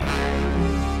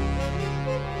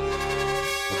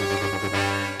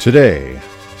Today,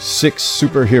 6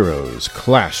 superheroes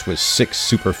clash with 6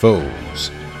 super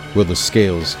foes. Will the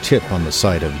scales tip on the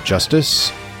side of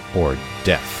justice or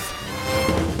death?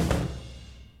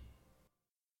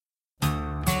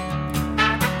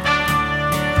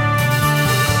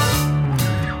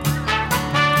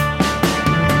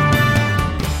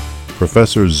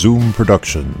 Professor Zoom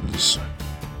Productions,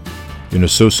 in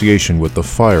association with the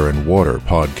Fire and Water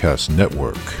Podcast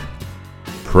Network,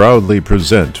 proudly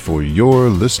present for your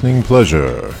listening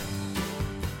pleasure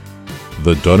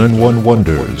the Done in One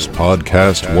Wonders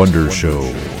Podcast Wonder Show,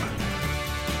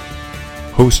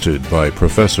 hosted by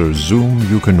Professor Zoom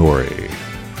Yukinori.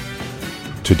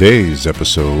 Today's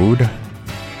episode,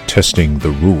 Testing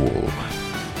the Rule.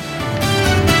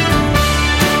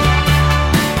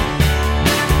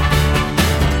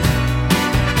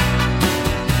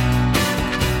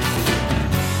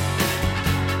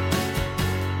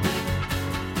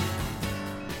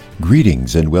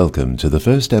 Greetings and welcome to the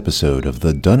first episode of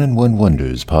the Done in One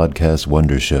Wonders Podcast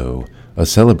Wonder Show, a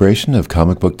celebration of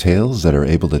comic book tales that are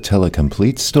able to tell a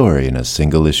complete story in a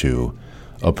single issue.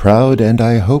 A proud and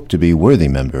I hope to be worthy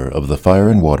member of the Fire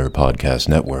and Water Podcast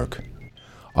Network.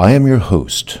 I am your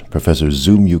host, Professor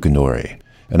Zoom Yukinori,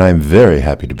 and I am very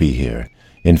happy to be here.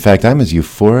 In fact, I'm as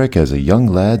euphoric as a young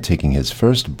lad taking his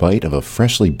first bite of a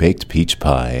freshly baked peach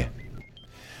pie.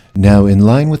 Now, in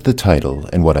line with the title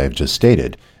and what I have just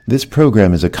stated, this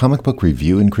program is a comic book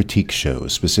review and critique show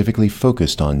specifically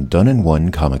focused on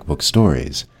done-in-one comic book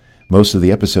stories. Most of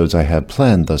the episodes I have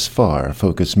planned thus far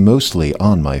focus mostly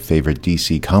on my favorite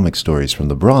DC comic stories from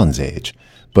the Bronze Age,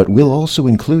 but will also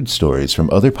include stories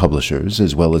from other publishers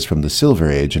as well as from the Silver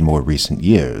Age in more recent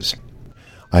years.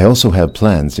 I also have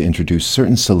plans to introduce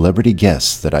certain celebrity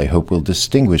guests that I hope will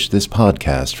distinguish this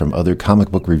podcast from other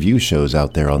comic book review shows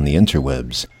out there on the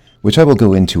interwebs, which I will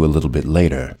go into a little bit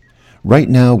later. Right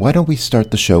now, why don't we start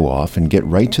the show off and get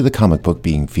right to the comic book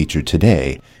being featured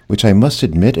today, which I must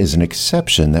admit is an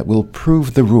exception that will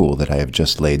prove the rule that I have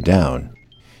just laid down.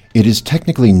 It is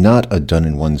technically not a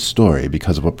done-in-one story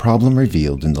because of a problem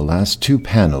revealed in the last 2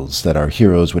 panels that our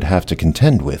heroes would have to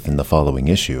contend with in the following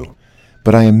issue.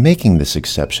 But I am making this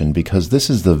exception because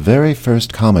this is the very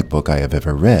first comic book I have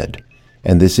ever read,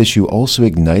 and this issue also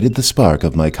ignited the spark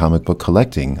of my comic book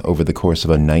collecting over the course of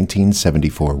a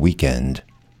 1974 weekend.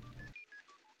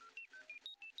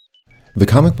 The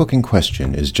comic book in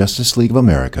question is Justice League of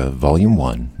America, Volume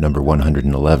 1, number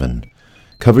 111,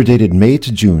 cover dated May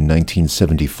to June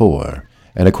 1974,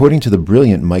 and according to the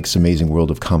brilliant Mike's Amazing World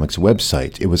of Comics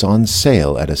website, it was on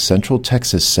sale at a Central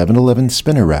Texas 7-Eleven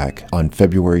spinner rack on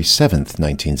February 7th,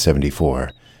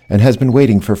 1974, and has been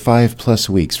waiting for 5+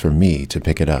 weeks for me to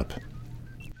pick it up.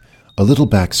 A little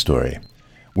backstory.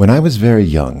 When I was very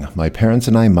young, my parents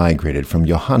and I migrated from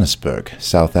Johannesburg,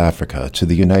 South Africa, to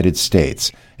the United States,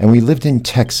 and we lived in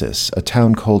Texas, a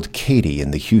town called Katy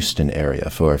in the Houston area,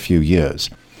 for a few years.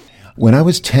 When I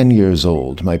was 10 years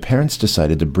old, my parents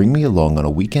decided to bring me along on a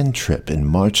weekend trip in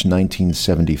March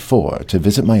 1974 to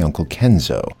visit my Uncle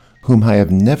Kenzo, whom I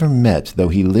have never met, though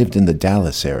he lived in the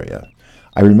Dallas area.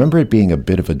 I remember it being a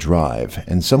bit of a drive,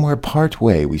 and somewhere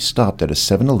part-way we stopped at a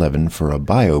 7-Eleven for a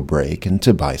bio break and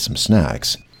to buy some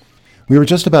snacks. We were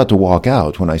just about to walk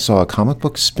out when I saw a comic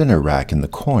book spinner rack in the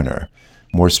corner,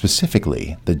 more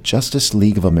specifically, the Justice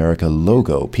League of America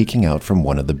logo peeking out from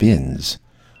one of the bins.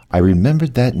 I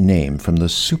remembered that name from the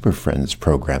Super Friends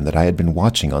program that I had been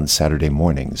watching on Saturday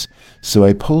mornings, so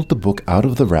I pulled the book out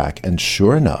of the rack, and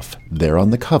sure enough, there on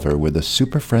the cover were the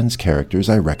Super Friends characters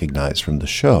I recognized from the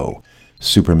show: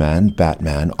 Superman,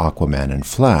 Batman, Aquaman, and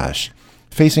Flash,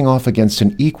 facing off against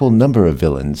an equal number of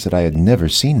villains that I had never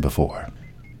seen before.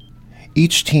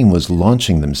 Each team was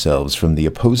launching themselves from the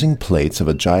opposing plates of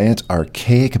a giant,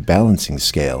 archaic balancing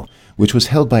scale, which was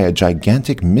held by a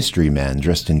gigantic mystery man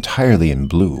dressed entirely in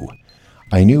blue.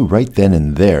 I knew right then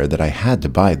and there that I had to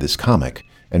buy this comic,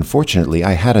 and fortunately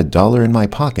I had $1 in my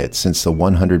pocket since the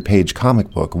 100-page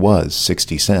comic book was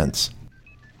 60 cents.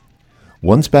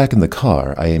 Once back in the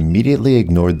car, I immediately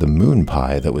ignored the moon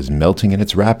pie that was melting in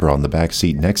its wrapper on the back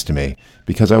seat next to me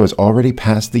because I was already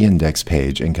past the index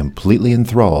page and completely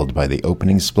enthralled by the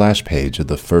opening splash page of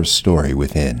the first story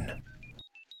within.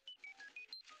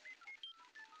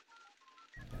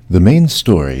 The main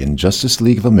story in Justice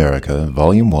League of America,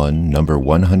 Volume 1, number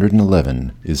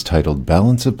 111, is titled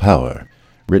Balance of Power,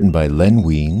 written by Len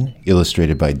Wein,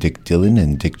 illustrated by Dick Dillon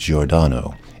and Dick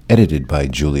Giordano, edited by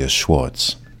Julius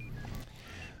Schwartz.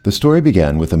 The story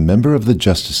began with a member of the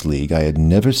Justice League I had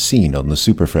never seen on the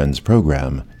Super Friends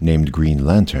program, named Green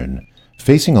Lantern,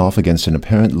 facing off against an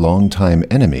apparent long-time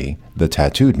enemy, the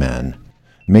Tattooed Man.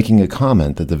 making a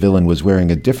comment that the villain was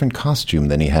wearing a different costume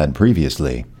than he had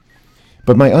previously.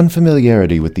 But my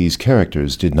unfamiliarity with these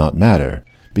characters did not matter,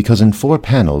 because in 4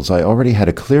 panels I already had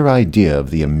a clear idea of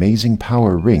the amazing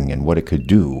power ring and what it could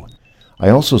do. I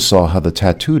also saw how the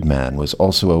tattooed man was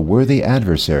also a worthy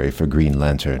adversary for Green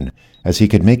Lantern, as he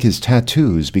could make his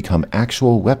tattoos become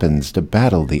actual weapons to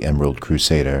battle the Emerald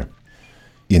Crusader.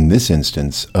 In this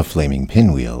instance, a flaming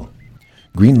pinwheel.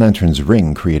 Green Lantern's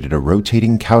ring created a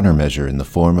rotating countermeasure in the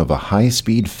form of a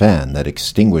high-speed fan that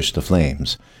extinguished the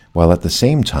flames, while at the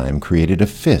same time created a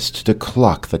fist to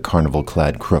clock the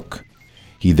carnival-clad crook.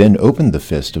 He then opened the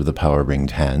fist of the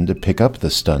power-ringed hand to pick up the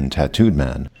stunned tattooed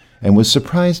man, and was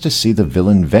surprised to see the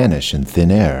villain vanish in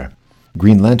thin air.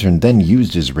 Green Lantern then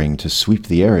used his ring to sweep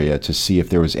the area to see if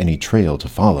there was any trail to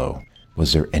follow.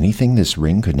 Was there anything this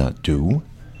ring could not do?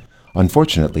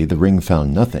 Unfortunately, the ring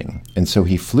found nothing, and so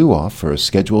he flew off for a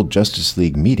scheduled Justice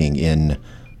League meeting in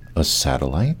a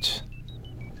satellite?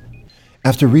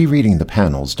 After rereading the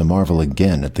panels to marvel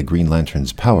again at the Green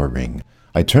Lantern's power ring,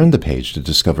 I turned the page to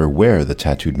discover where the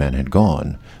tattooed man had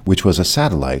gone, which was a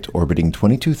satellite orbiting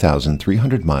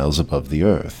 22,300 miles above the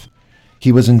Earth.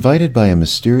 He was invited by a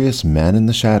mysterious man in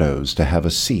the shadows to have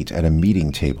a seat at a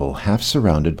meeting table half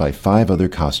surrounded by 5 other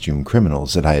costumed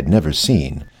criminals that I had never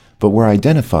seen, but were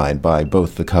identified by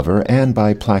both the cover and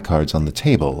by placards on the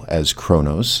table as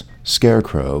Kronos,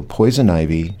 Scarecrow, Poison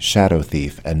Ivy, Shadow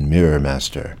Thief, and Mirror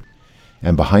Master.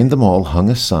 And behind them all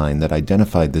hung a sign that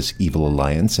identified this evil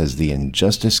alliance as the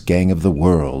Injustice Gang of the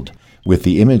World, with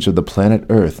the image of the planet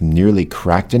Earth nearly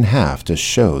cracked in half to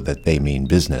show that they mean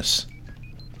business.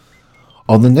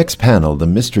 On the next panel, the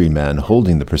mystery man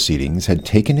holding the proceedings had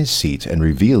taken his seat and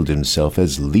revealed himself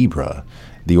as Libra,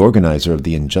 the organizer of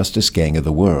the Injustice Gang of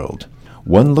the World.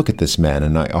 One look at this man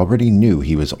and I already knew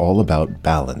he was all about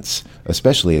balance,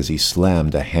 especially as he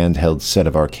slammed a handheld set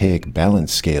of archaic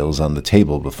balance scales on the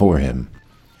table before him.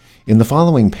 In the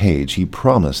following page, he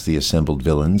promised the assembled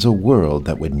villains a world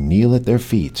that would kneel at their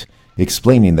feet,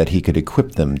 explaining that he could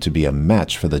equip them to be a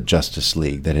match for the Justice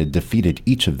League that had defeated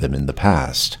each of them in the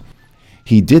past.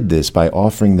 He did this by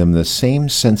offering them the same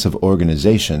sense of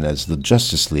organization as the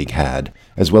Justice League had,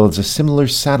 as well as a similar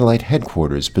satellite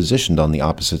headquarters positioned on the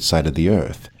opposite side of the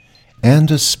Earth, and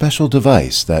a special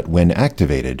device that, when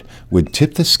activated, would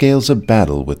tip the scales of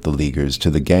battle with the Leaguers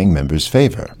to the gang members'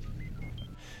 favor.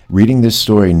 Reading this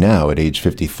story now at age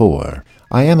 54,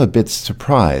 I am a bit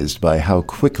surprised by how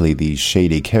quickly these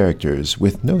shady characters,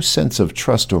 with no sense of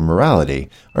trust or morality,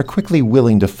 are quickly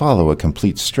willing to follow a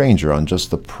complete stranger on just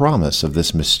the promise of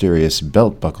this mysterious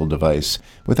belt-buckle device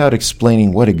without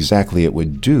explaining what exactly it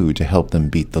would do to help them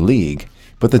beat the League.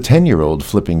 But the 10-year-old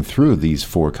flipping through these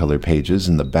 4-color pages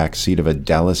in the back seat of a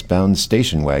Dallas-bound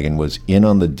station wagon was in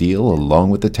on the deal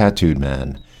along with the tattooed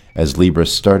man, as Libra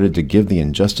started to give the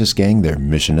Injustice Gang their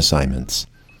mission assignments.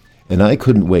 And I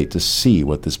couldn't wait to see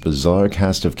what this bizarre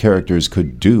cast of characters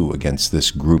could do against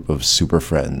this group of super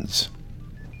friends.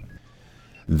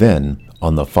 Then,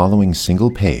 on the following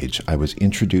single page, I was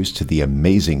introduced to the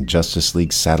amazing Justice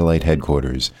League satellite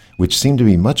headquarters, which seemed to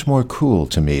be much more cool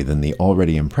to me than the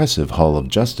already impressive Hall of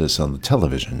Justice on the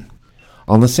television.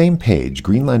 On the same page,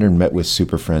 Green Lantern met with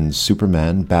super friends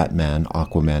Superman, Batman,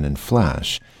 Aquaman, and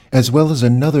Flash, as well as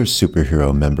another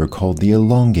superhero member called the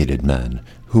Elongated Man,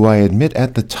 who I admit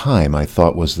at the time I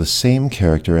thought was the same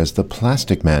character as the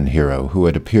Plastic Man hero who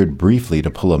had appeared briefly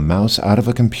to pull a mouse out of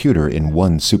a computer in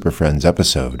one Super Friends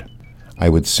episode. I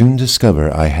would soon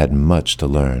discover I had much to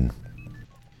learn.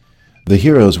 The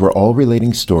heroes were all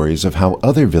relating stories of how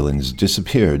other villains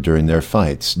disappeared during their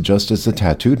fights, just as the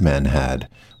Tattooed Man had,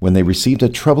 when they received a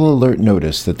trouble alert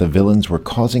notice that the villains were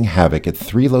causing havoc at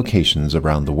 3 locations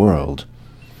around the world.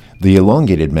 The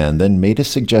Elongated Man then made a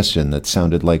suggestion that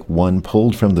sounded like one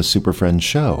pulled from the Super Friends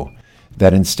show,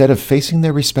 that instead of facing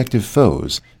their respective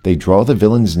foes, they draw the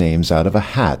villains' names out of a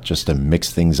hat just to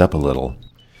mix things up a little.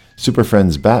 Super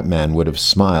Friends Batman would have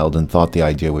smiled and thought the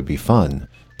idea would be fun,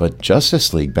 but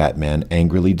Justice League Batman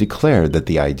angrily declared that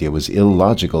the idea was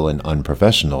illogical and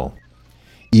unprofessional.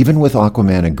 Even with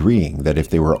Aquaman agreeing that if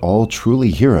they were all truly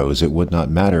heroes it would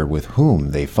not matter with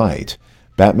whom they fight,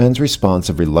 Batman's response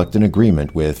of reluctant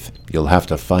agreement with, "You'll have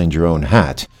to find your own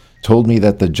hat," told me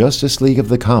that the Justice League of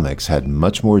the comics had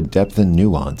much more depth and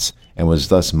nuance, and was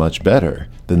thus much better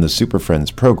than the Super Friends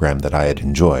program that I had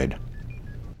enjoyed.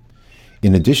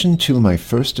 In addition to my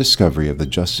first discovery of the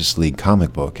Justice League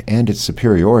comic book and its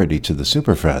superiority to the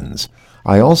Super Friends,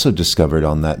 I also discovered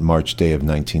on that March day of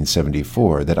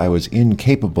 1974 that I was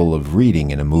incapable of reading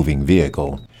in a moving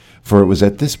vehicle, for it was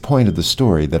at this point of the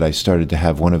story that I started to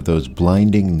have one of those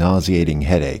blinding, nauseating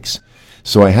headaches.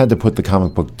 so I had to put the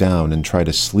comic book down and try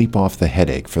to sleep off the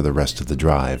headache for the rest of the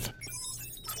drive.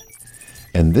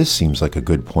 And this seems like a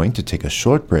good point to take a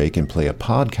short break and play a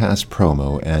podcast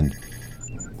promo and...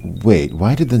 Wait,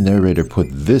 why did the narrator put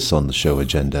this on the show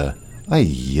agenda?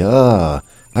 Ay-ya!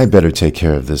 I better take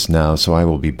care of this now, so I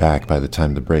will be back by the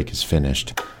time the break is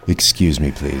finished. Excuse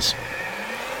me, please.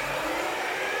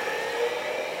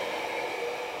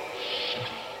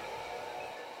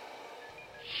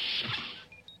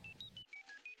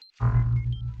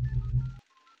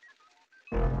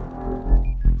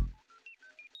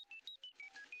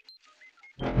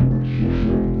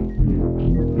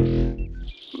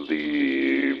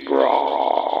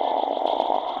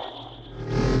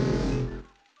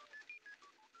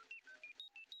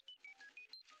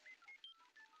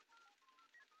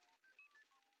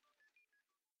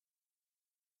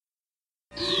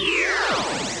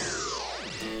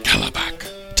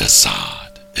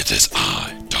 Desaad, it is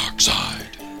I,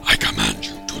 Darkseid. I command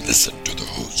you to listen to the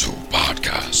Who's Who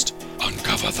podcast.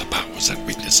 Uncover the powers and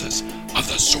weaknesses of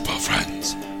the Super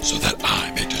Friends so that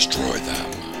I may destroy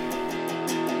them.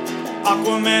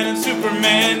 Aquaman and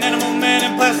Superman, Animal Man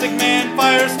and Plastic Man,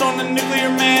 Firestorm and Nuclear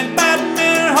Man,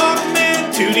 Batman and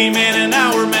Hawkman, 2D Man and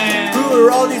Hour Man. Who are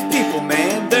all these people,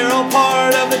 man? They're all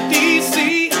part of the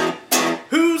DC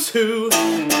Who's Who.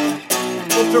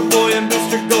 Ultra Boy and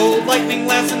Booster Gold, Lightning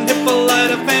Lass and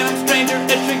Hippolyta, Phantom Stranger,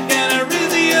 Etrigan,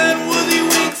 Arisia and Woozy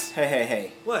Winks.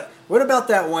 Hey. What? What about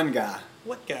that one guy?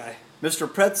 What guy? Mr.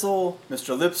 Pretzel,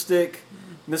 Mr. Lipstick,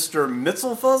 Mr.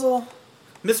 Mitzelfuzzle?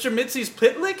 Mr. Mitzi's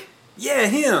Pitlick? Yeah,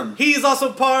 him. He's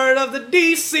also part of the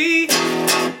DC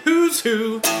Who's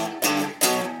Who.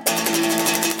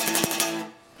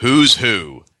 Who's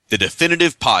Who, the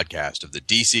definitive podcast of the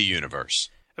DC Universe.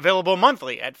 Available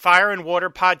monthly at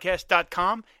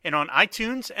fireandwaterpodcast.com and on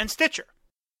iTunes and Stitcher.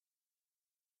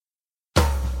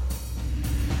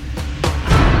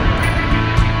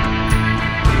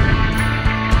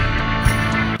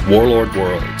 Warlord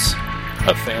Worlds,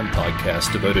 a fan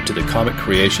podcast devoted to the comic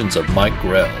creations of Mike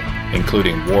Grell,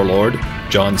 including Warlord,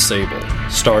 John Sable,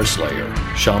 Starslayer,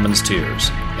 Shaman's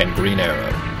Tears, and Green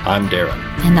Arrow. I'm Darren.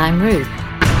 And I'm Ruth.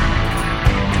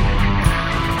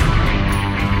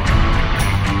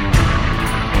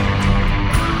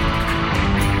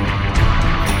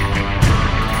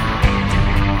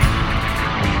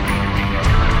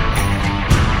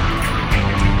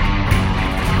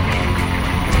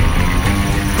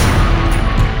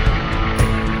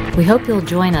 We hope you'll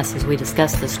join us as we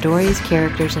discuss the stories,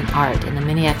 characters, and art in the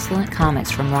many excellent comics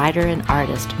from writer and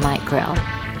artist Mike Grell.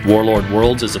 Warlord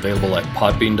Worlds is available at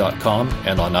podbean.com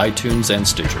and on iTunes and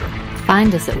Stitcher.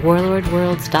 Find us at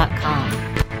warlordworlds.com.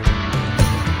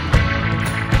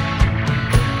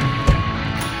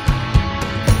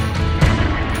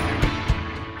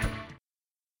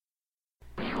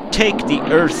 Take the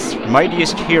Earth's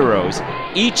mightiest heroes,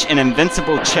 each an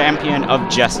invincible champion of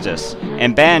justice,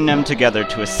 and band them together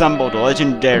to assemble the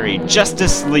legendary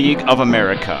Justice League of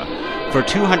America. For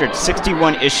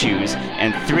 261 issues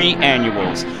and 3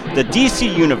 annuals, the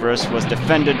DC Universe was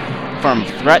defended from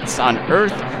threats on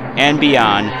Earth and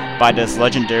beyond by this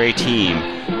legendary team,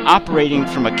 operating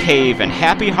from a cave in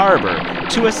Happy Harbor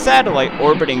to a satellite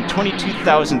orbiting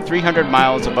 22,300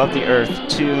 miles above the Earth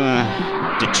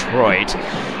to Detroit.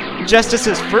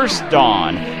 Justice's First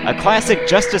Dawn, a classic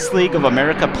Justice League of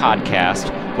America podcast,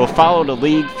 will follow the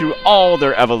League through all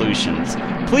their evolutions.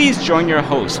 Please join your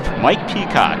host, Mike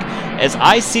Peacock, as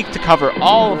I seek to cover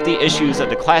all of the issues of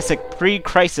the classic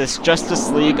pre-crisis Justice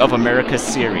League of America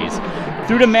series.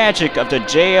 Through the magic of the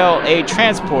JLA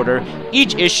transporter,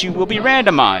 each issue will be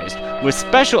randomized, with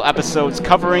special episodes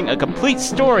covering a complete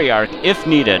story arc if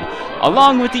needed.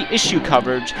 Along with the issue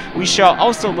coverage, we shall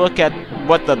also look at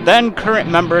what the then current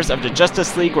members of the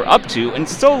Justice League were up to in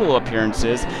solo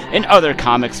appearances in other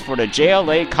comics for the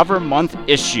JLA Cover Month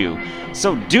issue.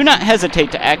 So do not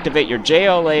hesitate to activate your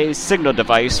JLA signal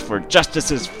device for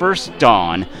Justice's First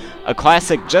Dawn, a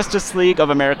classic Justice League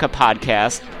of America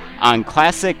podcast on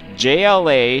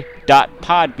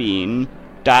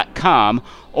classicjla.podbean.com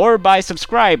or by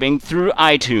subscribing through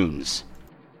iTunes.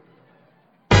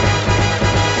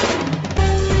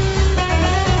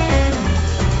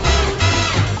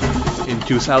 In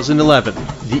 2011,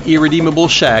 the Irredeemable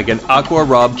Shag and Aqua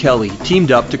Rob Kelly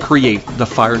teamed up to create the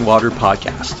Fire and Water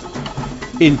podcast.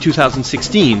 In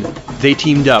 2016, they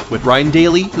teamed up with Ryan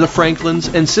Daly, the Franklins,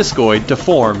 and Siskoid to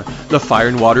form the Fire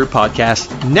and Water Podcast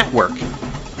Network.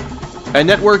 A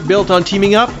network built on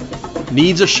teaming up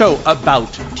needs a show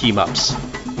about team-ups.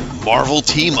 Marvel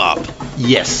Team Up.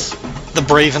 Yes. The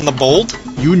Brave and the Bold?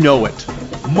 You know it.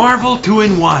 Marvel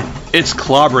 2-in-1. It's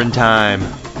clobbering time.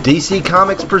 DC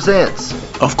Comics presents...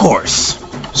 Of course.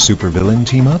 Supervillain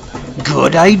team-up?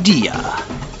 Good idea.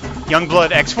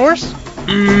 Youngblood X-Force?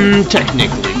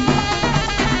 Technically.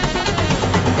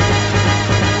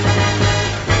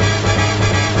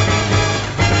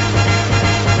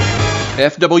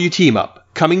 FW Team Up,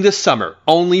 coming this summer,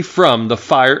 only from the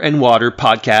Fire and Water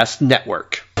Podcast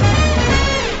Network.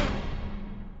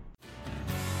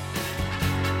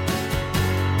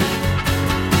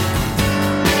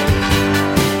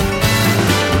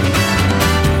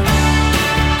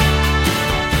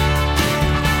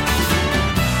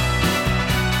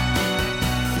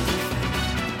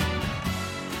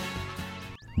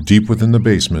 Deep within the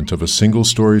basement of a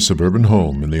single-story suburban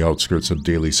home in the outskirts of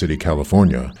Daly City,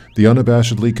 California, the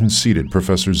unabashedly conceited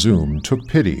Professor Zoom took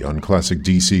pity on classic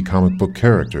DC comic book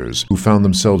characters who found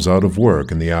themselves out of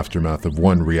work in the aftermath of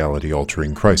one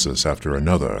reality-altering crisis after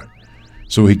another.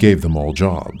 So he gave them all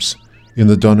jobs in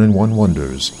the Done-in-One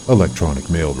Wonders electronic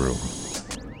mailroom.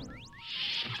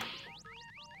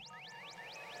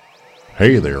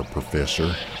 Hey there,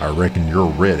 Professor. I reckon you're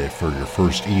ready for your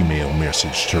first email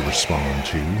message to respond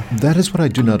to. That is what I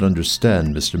do not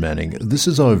understand, Mr. Manning. This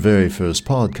is our very first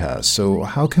podcast, so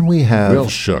how can we have... Well,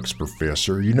 shucks,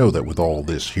 Professor. You know that with all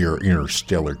this here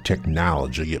interstellar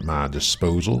technology at my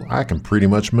disposal, I can pretty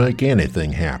much make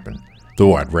anything happen.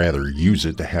 Though I'd rather use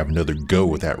it to have another go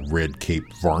with that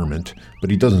red-caped varmint,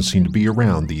 but he doesn't seem to be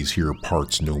around these here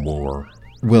parts no more.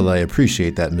 Well, I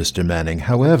appreciate that, Mr. Manning.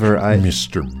 However,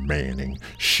 Mr. Manning.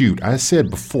 Shoot, I said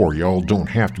before y'all don't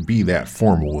have to be that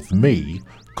formal with me.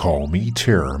 Call me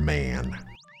Terror Man.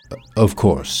 Of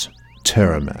course,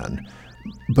 Terror Man.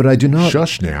 But I do not...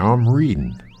 Shush now, I'm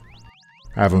reading.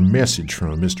 I have a message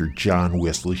from Mr. John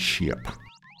Wesley Shipp.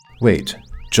 Wait,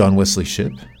 John Wesley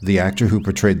Shipp? The actor who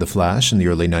portrayed the Flash in the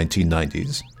early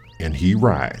 1990s? And he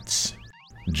writes,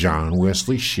 John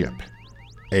Wesley Shipp.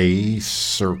 A.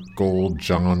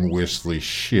 John Wesley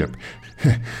Shipp.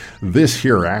 This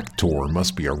here actor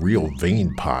must be a real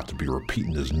vein pot to be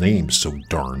repeating his name so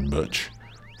darn much.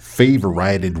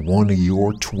 Favorited one of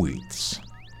your tweets.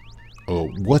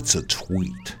 What's a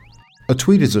tweet? A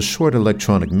tweet is a short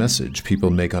electronic message people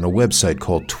make on a website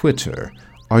called Twitter.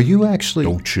 Are you actually...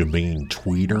 Don't you mean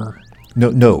Tweeter?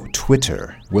 No,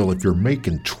 Twitter. Well, if you're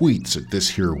making tweets at this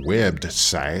here web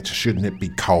site, shouldn't it be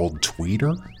called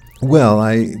Tweeter? Well,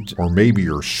 Or maybe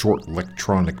your short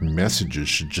electronic messages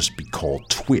should just be called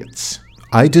twits.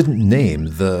 I didn't name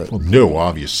the... Well, no,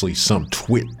 obviously some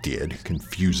twit did.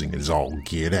 Confusing as all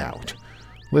get out.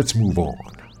 Let's move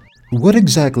on. What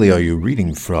exactly are you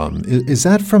reading from? Is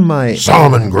that from my...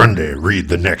 Solomon Grundy, read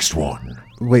the next one.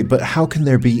 Wait, but how can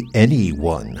there be any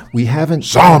one? We haven't...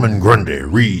 Solomon Grundy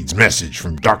reads message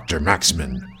from Dr.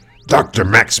 Maxman. Dr.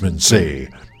 Maxman say,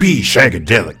 be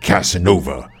Shagadelic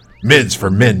Casanova. Meds for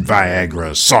men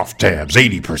Viagra, soft tabs,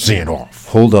 80% off.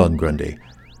 Hold on, Grundy.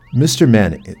 Mr.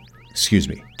 Manning, excuse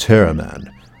me, Terror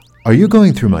Man, are you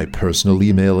going through my personal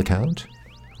email account?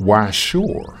 Why,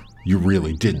 sure. You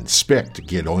really didn't expect to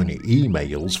get any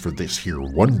emails for this here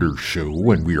Wonder Show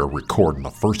when we are recording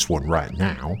the first one right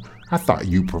now. I thought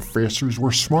you professors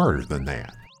were smarter than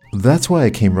that. That's why I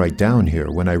came right down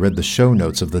here when I read the show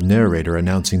notes of the narrator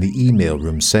announcing the email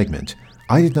room segment.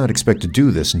 I did not expect to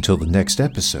do this until the next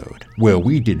episode. Well,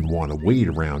 we didn't want to wait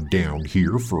around down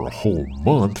here for a whole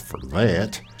month for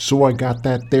that, so I got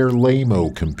that there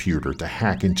lame-o computer to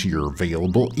hack into your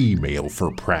available email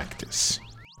for practice.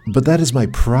 But that is my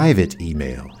private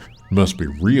email. Must be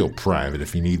real private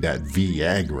if you need that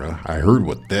Viagra. I heard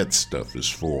what that stuff is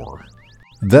for.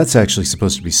 That's actually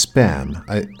supposed to be spam.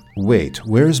 Wait,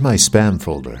 where's my spam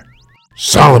folder?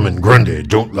 Solomon Grundy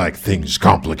don't like things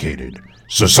complicated.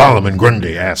 So Solomon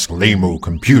Grundy asked lame-o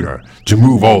computer to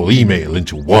move all email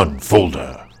into one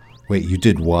folder. Wait, you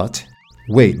did what?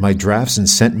 Wait, my drafts and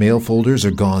sent mail folders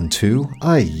are gone too?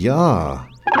 Ay-ya.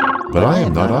 But I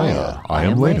am not Aya. I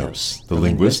am Lenos, the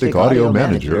linguistic audio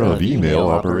manager of email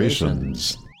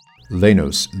operations.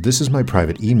 Lenos, this is my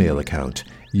private email account.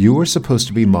 You are supposed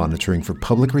to be monitoring for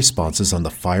public responses on the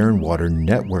Fire and Water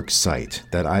Network site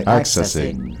that I...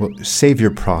 Accessing. Well, save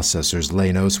your processors,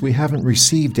 Lenos. We haven't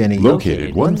received any...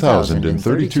 Located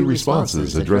 1,032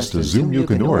 responses addressed to Zoom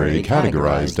Yukinori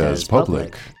categorized as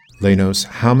public. Lenos,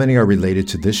 how many are related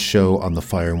to this show on the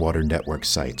Fire and Water Network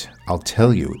site? I'll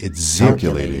tell you, it's zero.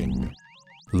 Calculating.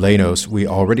 Lenos, we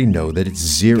already know that it's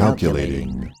zero.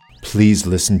 Calculating. Please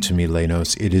listen to me,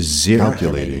 Lenos. It is zero.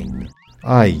 Calculating.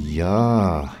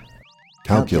 Ay-ya.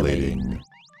 Calculating.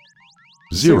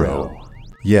 0.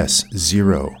 Yes,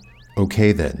 0.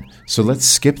 Okay then, so let's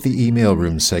skip the email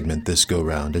room segment this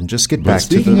go-round and just get back to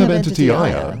Speaking of Entity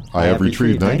Aya, I have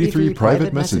retrieved 93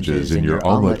 private messages in your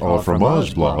Omelette au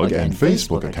Fromage blog and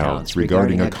Facebook accounts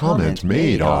regarding a comment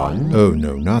made on... Oh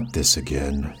no, not this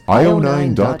again.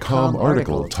 IO9.com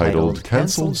article titled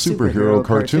Cancelled Superhero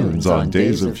Cartoons on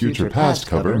Days of Future Past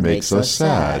cover makes us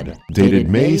sad, dated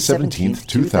May 17th,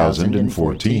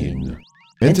 2014.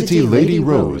 Entity Lady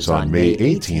Rose on May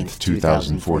 18th,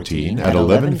 2014 at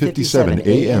 11:57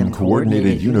 a.m.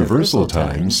 Coordinated Universal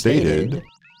Time stated,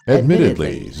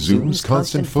 admittedly, Zoom's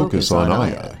constant focus on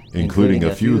Aya, including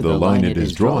a few the line it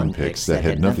is drawn pics that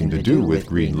had nothing to do with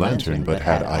Green Lantern but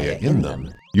had Aya in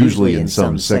them, usually in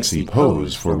some sexy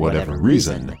pose for whatever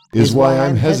reason, is why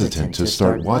I'm hesitant to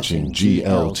start watching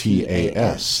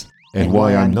GLTAS, and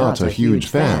why I'm not a huge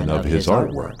fan of his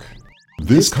artwork.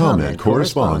 This comment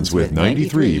corresponds with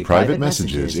 93 private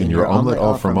messages in your Omelette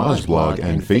au Fromage blog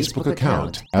and Facebook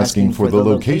account asking for the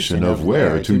location of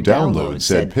where to download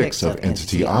said pics of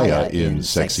Entity Aya in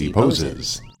sexy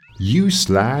poses. You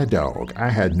sly dog, I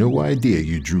had no idea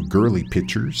you drew girly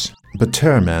pictures. But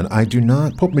Terraman, I do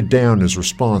not... Put me down as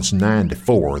response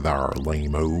 94 there,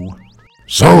 lame-o.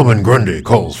 Solomon Grundy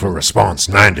calls for response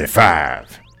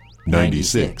 95.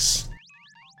 96.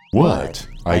 What?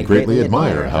 I greatly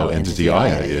admire how Entity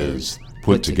Aya is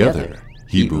put together.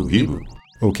 Heboo.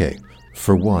 Okay,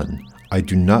 for one, I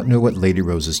do not know what Lady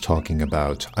Rose is talking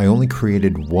about. I only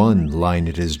created one line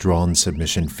it is drawn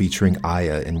submission featuring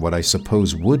Aya in what I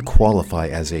suppose would qualify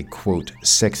as a, quote,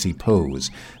 sexy pose.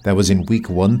 That was in week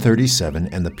 137,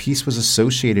 and the piece was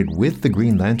associated with the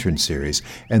Green Lantern series,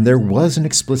 and there was an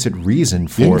explicit reason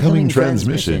for... Incoming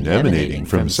transmission emanating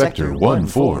from Sector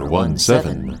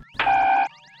 1417.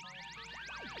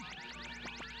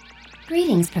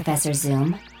 Greetings, Professor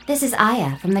Zoom. This is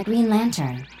Aya from the Green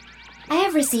Lantern. I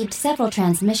have received several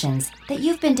transmissions that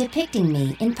you've been depicting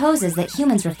me in poses that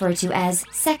humans refer to as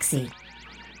sexy.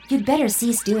 You'd better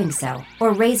cease doing so,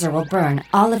 or Razor will burn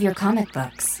all of your comic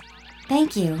books.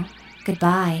 Thank you.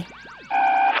 Goodbye.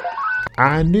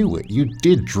 I knew it. You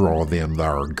did draw them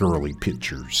there girly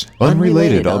pictures.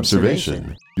 Unrelated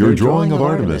observation. Your drawing of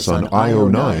Artemis on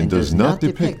IO9 does not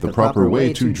depict the proper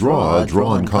way to draw a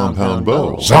drawn compound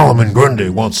bow. Solomon Grundy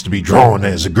wants to be drawn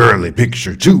as a girly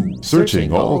picture too.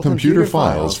 Searching all computer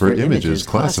files for images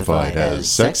classified as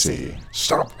sexy.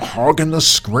 Stop hogging the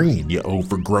screen, you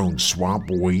overgrown swamp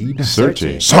weed.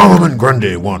 Searching. Solomon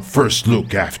Grundy want first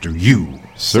look after you.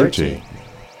 Searching.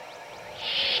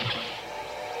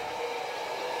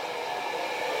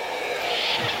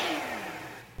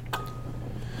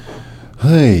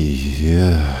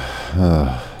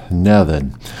 Now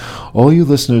then, all you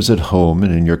listeners at home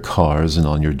and in your cars and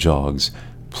on your jogs,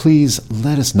 please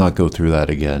let us not go through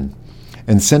that again,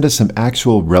 and send us some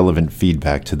actual relevant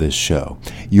feedback to this show.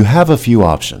 You have a few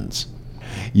options.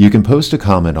 You can post a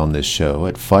comment on this show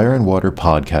at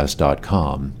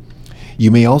fireandwaterpodcast.com.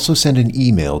 You may also send an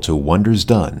email to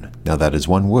wondersdone, now that is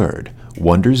one word,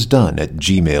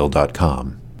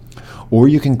 wondersdone@gmail.com. Or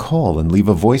you can call and leave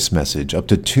a voice message up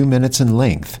to 2 minutes in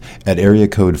length at area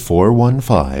code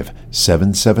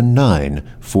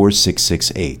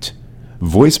 415-779-4668.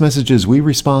 Voice messages we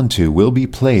respond to will be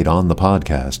played on the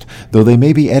podcast, though they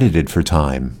may be edited for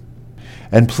time.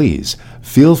 And please,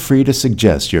 feel free to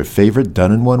suggest your favorite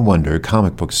Done in One Wonder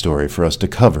comic book story for us to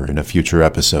cover in a future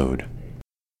episode.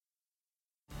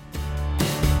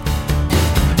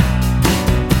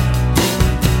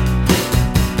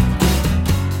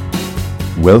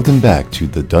 Welcome back to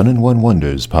the Done in One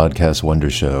Wonders Podcast Wonder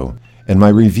Show, and my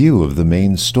review of the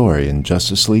main story in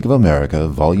Justice League of America,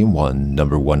 Volume 1,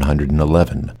 Number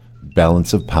 111,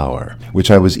 Balance of Power, which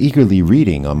I was eagerly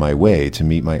reading on my way to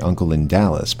meet my uncle in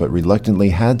Dallas, but reluctantly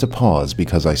had to pause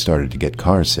because I started to get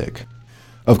carsick.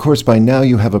 Of course, by now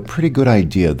you have a pretty good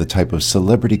idea of the type of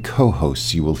celebrity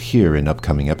co-hosts you will hear in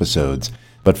upcoming episodes,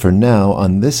 but for now,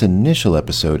 on this initial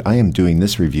episode, I am doing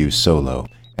this review solo,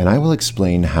 and I will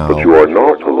explain how... But you are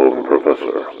not alone,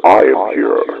 Professor. I am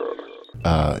here.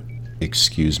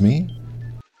 Excuse me?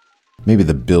 Maybe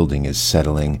the building is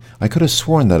settling. I could have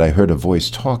sworn that I heard a voice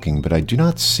talking, but I do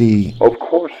not see... Of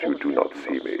course you do not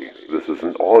see me. This is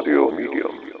an audio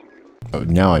medium.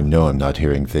 Now I know I'm not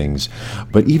hearing things.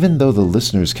 But even though the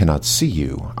listeners cannot see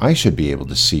you, I should be able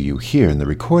to see you here in the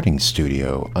recording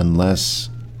studio, unless...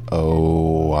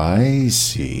 Oh, I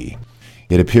see.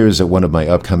 It appears that one of my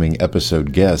upcoming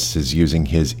episode guests is using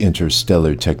his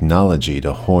interstellar technology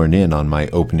to horn in on my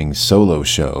opening solo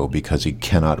show because he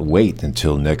cannot wait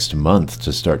until next month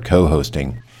to start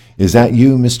co-hosting. Is that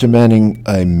you, Mr. Manning?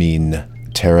 I mean,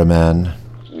 Terraman?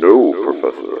 No,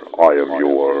 Professor. I am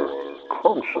your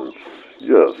conscience.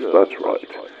 Yes, that's right.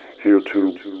 here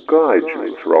to guide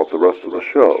you throughout the rest of the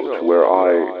show to where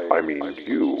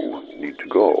you need to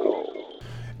go.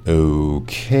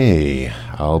 Okay,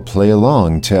 I'll play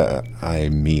along to,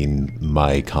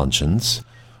 my conscience.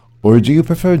 Or do you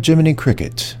prefer Jiminy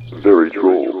Cricket? Very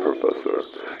droll, Professor.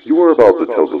 You are about to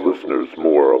tell the listeners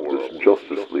more of this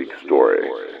Justice League story,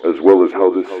 as well as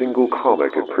how this single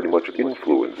comic had pretty much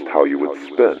influenced how you would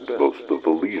spend most of the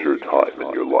leisure time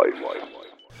in your life.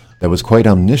 That was quite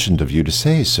omniscient of you to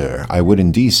say, sir. I would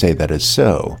indeed say that is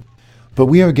so. But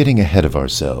we are getting ahead of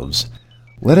ourselves.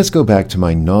 Let us go back to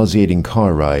my nauseating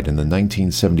car ride in the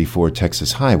 1974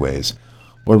 Texas highways,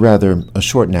 or rather, a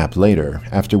short nap later,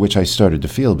 after which I started to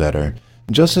feel better,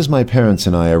 just as my parents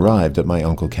and I arrived at my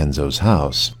Uncle Kenzo's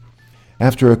house.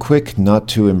 After a quick, not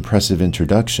too impressive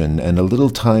introduction and a little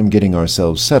time getting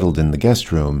ourselves settled in the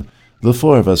guest room, the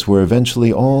four of us were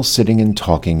eventually all sitting and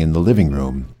talking in the living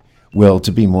room. Well,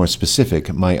 to be more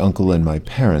specific, my uncle and my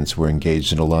parents were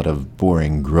engaged in a lot of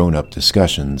boring grown-up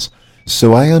discussions,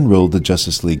 so I unrolled the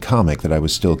Justice League comic that I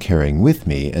was still carrying with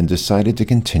me and decided to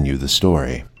continue the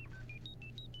story.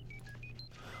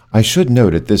 I should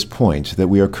note at this point that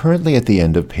we are currently at the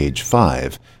end of page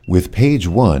 5, with page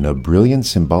 1 a brilliant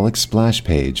symbolic splash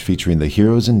page featuring the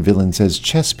heroes and villains as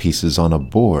chess pieces on a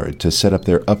board to set up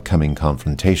their upcoming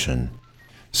confrontation.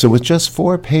 So with just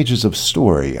 4 pages of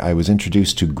story, I was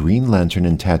introduced to Green Lantern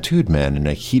and Tattooed Man in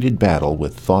a heated battle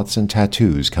with thoughts and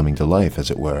tattoos coming to life, as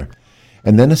it were,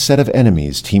 and then a set of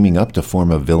enemies teaming up to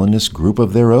form a villainous group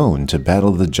of their own to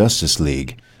battle the Justice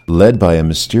League, led by a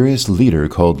mysterious leader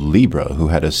called Libra who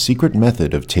had a secret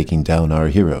method of taking down our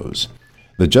heroes.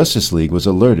 The Justice League was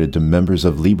alerted to members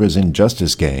of Libra's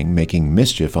Injustice Gang making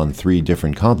mischief on 3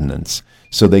 different continents,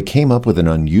 so they came up with an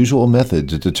unusual method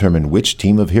to determine which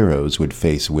team of heroes would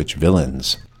face which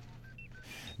villains.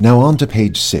 Now on to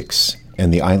page 6,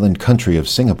 and the island country of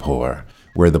Singapore,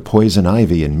 where the Poison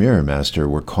Ivy and Mirror Master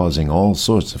were causing all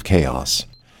sorts of chaos.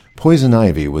 Poison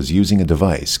Ivy was using a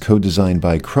device co-designed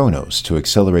by Kronos to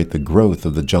accelerate the growth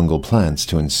of the jungle plants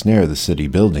to ensnare the city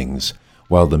buildings,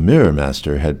 while the Mirror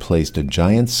Master had placed a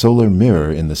giant solar mirror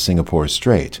in the Singapore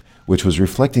Strait, which was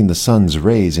reflecting the sun's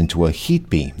rays into a heat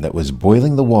beam that was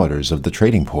boiling the waters of the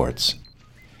trading ports.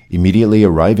 Immediately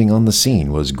arriving on the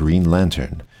scene was Green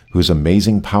Lantern, whose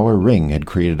amazing power ring had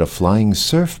created a flying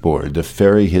surfboard to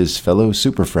ferry his fellow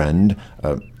super-friend,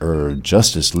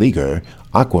 Justice Leaguer,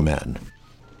 Aquaman.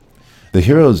 The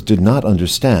heroes did not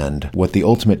understand what the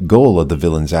ultimate goal of the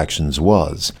villains' actions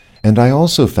was, and I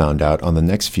also found out on the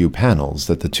next few panels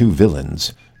that the 2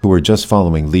 villains, who were just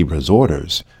following Libra's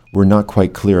orders, were not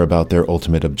quite clear about their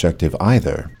ultimate objective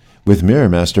either, with Mirror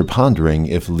Master pondering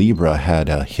if Libra had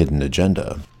a hidden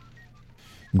agenda.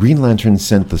 Green Lantern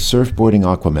sent the surfboarding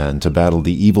Aquaman to battle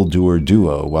the evildoer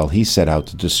duo while he set out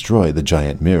to destroy the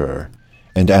giant mirror.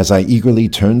 And as I eagerly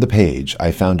turned the page,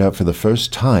 I found out for the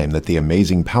first time that the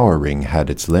amazing power ring had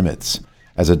its limits,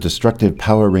 as a destructive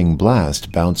power ring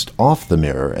blast bounced off the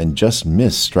mirror and just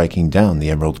missed striking down the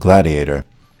Emerald Gladiator.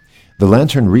 The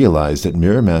Lantern realized that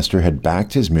Mirror Master had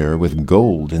backed his mirror with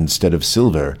gold instead of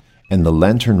silver, and the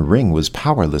Lantern ring was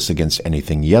powerless against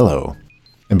anything yellow.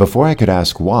 And before I could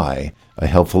ask why, a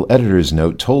helpful editor's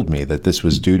note told me that this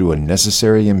was due to a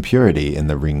necessary impurity in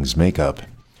the ring's makeup.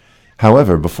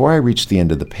 However, before I reached the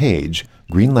end of the page,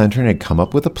 Green Lantern had come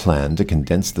up with a plan to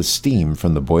condense the steam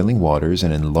from the boiling waters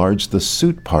and enlarge the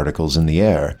soot particles in the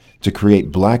air to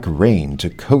create black rain to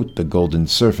coat the golden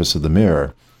surface of the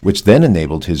mirror, which then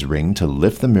enabled his ring to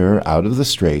lift the mirror out of the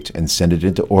strait and send it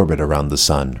into orbit around the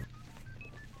sun.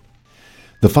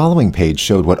 The following page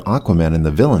showed what Aquaman and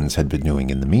the villains had been doing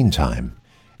in the meantime.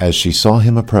 As she saw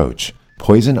him approach,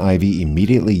 Poison Ivy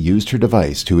immediately used her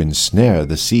device to ensnare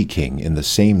the Sea King in the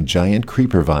same giant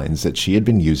creeper vines that she had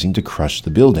been using to crush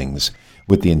the buildings,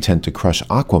 with the intent to crush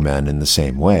Aquaman in the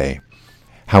same way.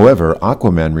 However,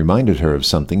 Aquaman reminded her of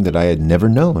something that I had never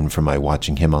known from my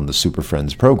watching him on the Super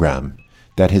Friends program,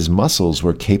 that his muscles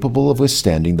were capable of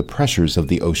withstanding the pressures of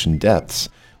the ocean depths,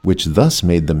 which thus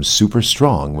made them super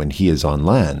strong when he is on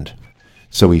land.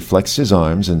 So he flexed his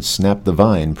arms and snapped the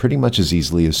vine pretty much as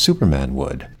easily as Superman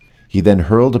would. He then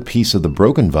hurled a piece of the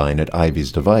broken vine at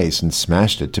Ivy's device and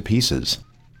smashed it to pieces.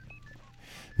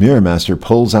 Mirror Master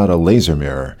pulls out a laser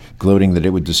mirror, gloating that it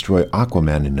would destroy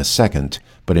Aquaman in a second,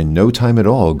 but in no time at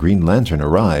all Green Lantern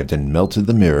arrived and melted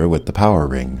the mirror with the power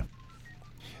ring.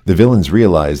 The villains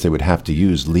realized they would have to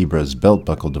use Libra's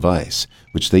belt-buckle device,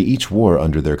 which they each wore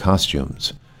under their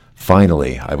costumes.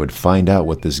 Finally, I would find out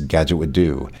what this gadget would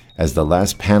do, as the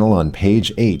last panel on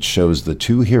page 8 shows the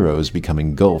 2 heroes become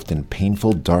engulfed in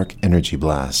painful dark energy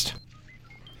blast.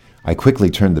 I quickly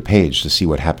turned the page to see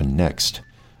what happened next.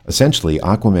 Essentially,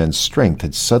 Aquaman's strength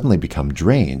had suddenly become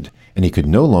drained, and he could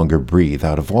no longer breathe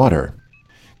out of water.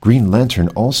 Green Lantern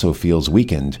also feels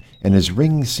weakened, and his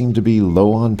ring seemed to be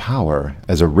low on power,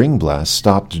 as a ring blast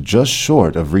stopped just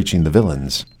short of reaching the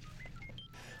villains.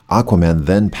 Aquaman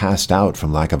then passed out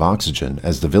from lack of oxygen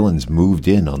as the villains moved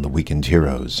in on the weakened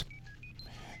heroes.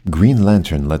 Green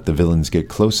Lantern let the villains get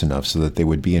close enough so that they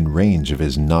would be in range of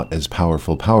his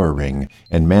not-as-powerful power ring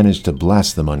and managed to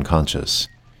blast them unconscious.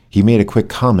 He made a quick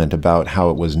comment about how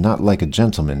it was not like a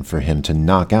gentleman for him to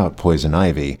knock out Poison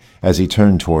Ivy as he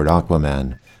turned toward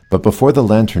Aquaman, but before the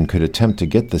Lantern could attempt to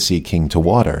get the Sea King to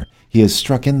water, he is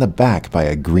struck in the back by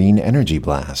a green energy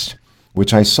blast,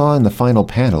 which I saw in the final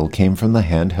panel came from the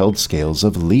handheld scales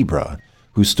of Libra,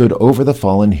 who stood over the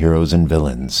fallen heroes and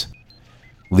villains.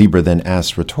 Libra then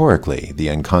asked rhetorically the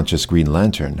unconscious Green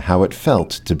Lantern how it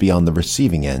felt to be on the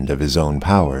receiving end of his own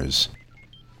powers.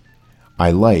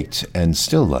 I liked, and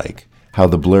still like, how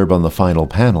the blurb on the final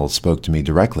panel spoke to me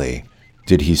directly.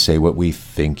 Did he say what we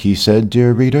think he said,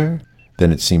 dear reader?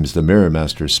 Then it seems the Mirror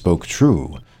Master spoke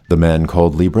true. The man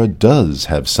called Libra does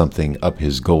have something up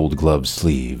his gold glove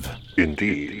sleeve.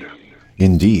 Indeed.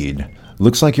 Indeed.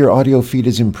 Looks like your audio feed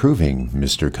is improving,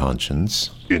 Mr. Conscience.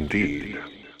 Indeed.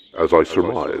 As I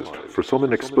surmised, for some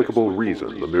inexplicable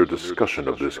reason, the mere discussion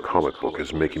of this comic book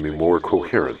is making me more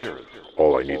coherent.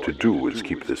 All I need to do is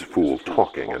keep this fool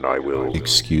talking, and I will...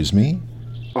 Excuse me?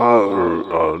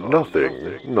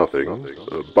 Nothing.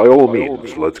 By all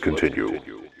means, let's continue.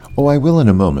 Oh, I will in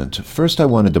a moment. First, I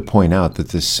wanted to point out that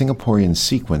this Singaporean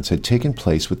sequence had taken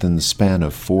place within the span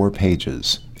of 4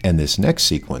 pages, and this next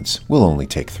sequence will only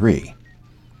take 3.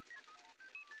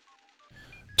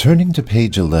 Turning to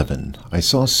page 11, I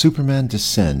saw Superman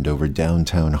descend over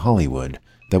downtown Hollywood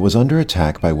that was under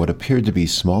attack by what appeared to be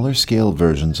smaller-scale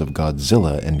versions of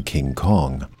Godzilla and King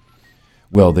Kong.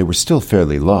 Well, they were still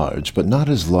fairly large, but not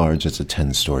as large as a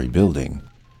 10-story building.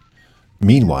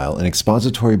 Meanwhile, an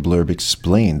expository blurb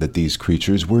explained that these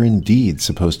creatures were indeed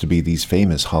supposed to be these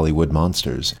famous Hollywood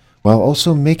monsters, while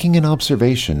also making an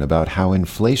observation about how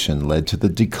inflation led to the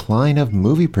decline of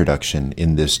movie production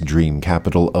in this dream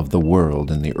capital of the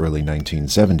world in the early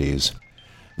 1970s,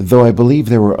 though I believe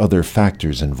there were other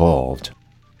factors involved.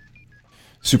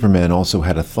 Superman also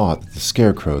had a thought that the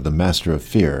Scarecrow, the Master of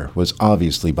Fear, was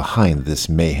obviously behind this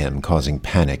mayhem causing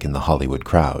panic in the Hollywood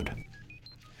crowd.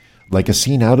 Like a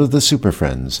scene out of the Super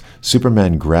Friends,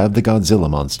 Superman grabbed the Godzilla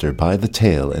monster by the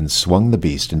tail and swung the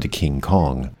beast into King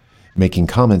Kong, making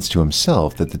comments to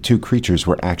himself that the two creatures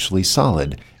were actually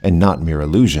solid and not mere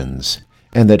illusions,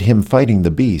 and that him fighting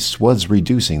the beast was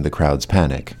reducing the crowd's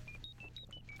panic.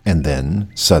 And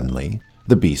then, suddenly,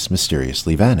 the beast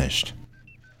mysteriously vanished.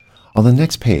 On the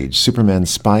next page, Superman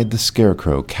spied the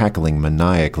Scarecrow cackling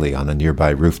maniacally on a nearby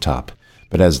rooftop,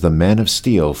 but as the Man of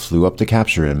Steel flew up to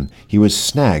capture him, he was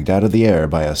snagged out of the air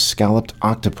by a scalloped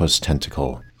octopus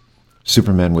tentacle.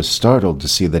 Superman was startled to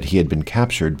see that he had been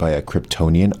captured by a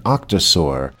Kryptonian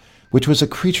octosaur, which was a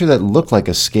creature that looked like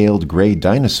a scaled gray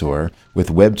dinosaur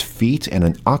with webbed feet and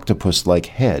an octopus-like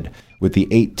head with the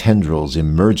 8 tendrils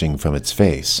emerging from its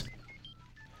face.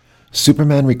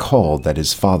 Superman recalled that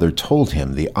his father told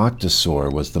him the octosaur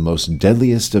was the most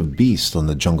deadliest of beasts on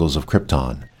the jungles of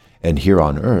Krypton, and here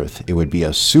on Earth it would be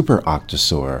a super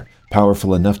octosaur,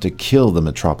 powerful enough to kill the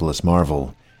Metropolis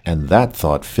Marvel, and that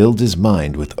thought filled his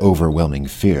mind with overwhelming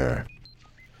fear.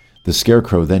 The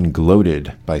Scarecrow then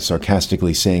gloated by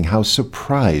sarcastically saying how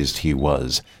surprised he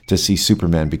was to see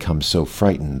Superman become so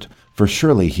frightened, for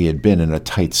surely he had been in a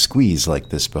tight squeeze like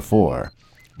this before.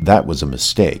 That was a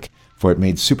mistake, for it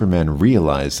made Superman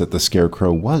realize that the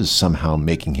Scarecrow was somehow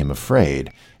making him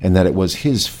afraid, and that it was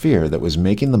his fear that was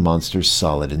making the monster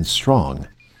solid and strong.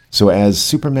 So as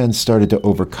Superman started to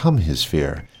overcome his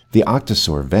fear, the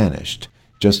octosaur vanished,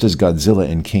 just as Godzilla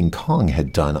and King Kong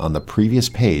had done on the previous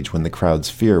page when the crowd's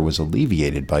fear was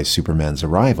alleviated by Superman's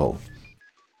arrival.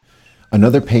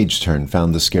 Another page turn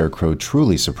found the Scarecrow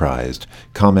truly surprised,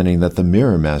 commenting that the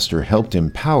Mirror Master helped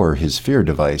him power his fear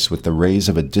device with the rays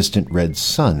of a distant red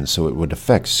sun so it would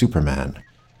affect Superman.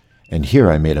 And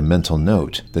here I made a mental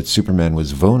note that Superman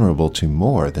was vulnerable to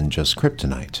more than just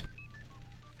kryptonite.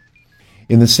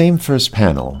 In the same first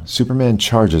panel, Superman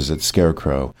charges at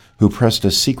Scarecrow, who pressed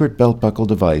a secret belt-buckle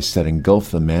device that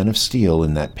engulfed the Man of Steel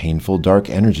in that painful dark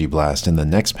energy blast in the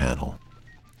next panel.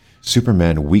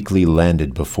 Superman weakly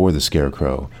landed before the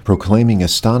Scarecrow, proclaiming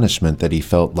astonishment that he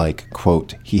felt like,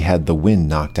 quote, he had the wind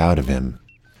knocked out of him,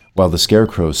 while the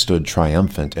Scarecrow stood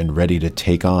triumphant and ready to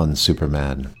take on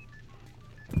Superman.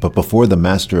 But before the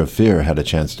Master of Fear had a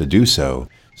chance to do so,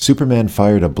 Superman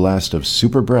fired a blast of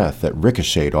super breath that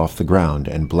ricocheted off the ground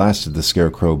and blasted the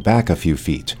Scarecrow back a few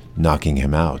feet, knocking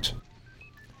him out.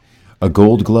 A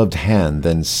gold-gloved hand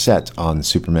then set on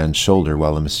Superman's shoulder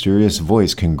while a mysterious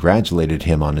voice congratulated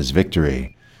him on his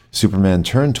victory. Superman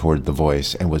turned toward the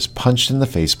voice and was punched in the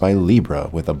face by Libra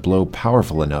with a blow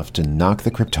powerful enough to knock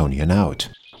the Kryptonian out.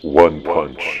 One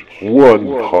punch. One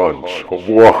punch.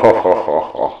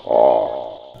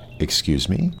 Excuse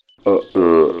me?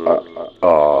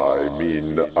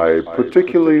 I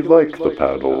particularly like the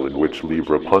panel in which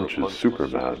Libra punches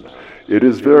Superman. It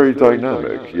is very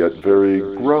dynamic, yet very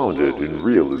grounded in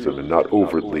realism and not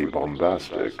overtly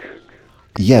bombastic.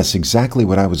 Yes, exactly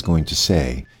what I was going to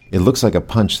say. It looks like a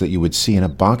punch that you would see in a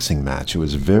boxing match. It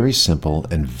was very simple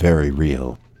and very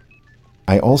real.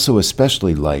 I also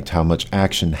especially liked how much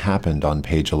action happened on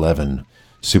page 11.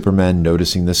 Superman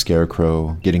noticing the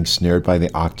Scarecrow, getting snared by the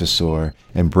Octosaur,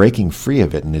 and breaking free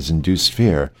of it in his induced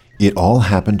sphere. It all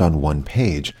happened on one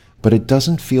page, but it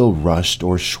doesn't feel rushed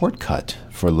or shortcut,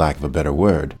 for lack of a better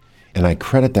word. And I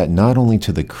credit that not only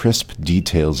to the crisp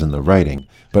details in the writing,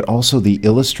 but also the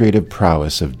illustrative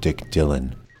prowess of Dick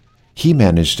Dillon. He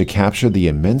managed to capture the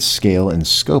immense scale and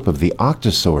scope of the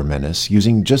Octosaur menace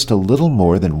using just a little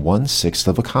more than 1/6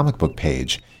 of a comic book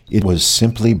page. It was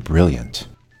simply brilliant.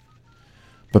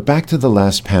 But back to the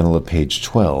last panel of page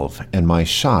 12, and my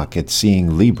shock at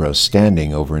seeing Libra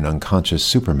standing over an unconscious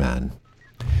Superman.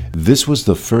 This was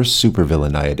the first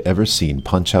supervillain I had ever seen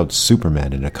punch out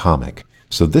Superman in a comic,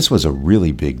 so this was a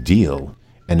really big deal.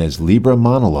 And as Libra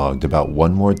monologued about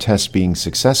one more test being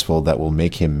successful that will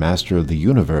make him master of the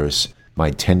universe,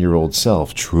 my 10-year-old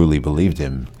self truly believed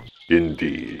him.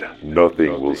 Indeed,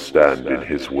 nothing will stand in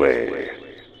his way.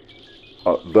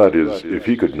 That is, if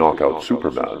he could knock out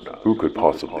Superman, who could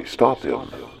possibly stop him?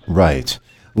 Right.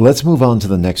 Let's move on to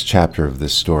the next chapter of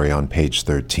this story on page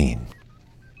 13.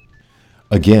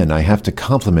 Again, I have to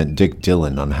compliment Dick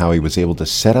Dillon on how he was able to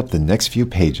set up the next few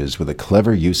pages with a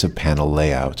clever use of panel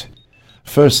layout.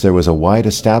 First, there was a wide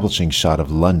establishing shot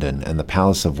of London and the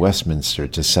Palace of Westminster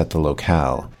to set the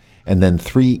locale, and then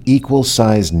 3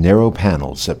 equal-sized narrow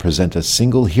panels that present a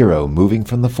single hero moving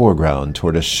from the foreground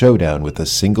toward a showdown with a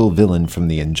single villain from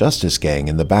the Injustice Gang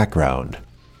in the background.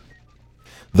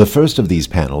 The first of these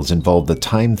panels involved the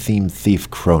time-themed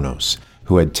thief Kronos,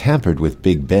 who had tampered with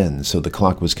Big Ben so the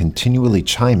clock was continually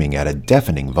chiming at a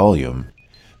deafening volume.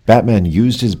 Batman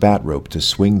used his bat rope to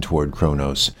swing toward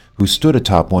Kronos, who stood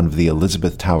atop one of the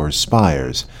Elizabeth Tower's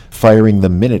spires, firing the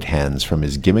minute hands from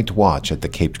his gimmicked watch at the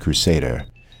Caped Crusader.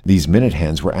 These minute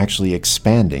hands were actually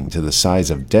expanding to the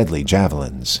size of deadly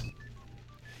javelins.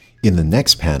 In the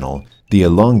next panel, the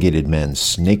elongated man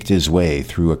snaked his way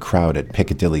through a crowd at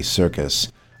Piccadilly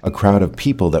Circus, a crowd of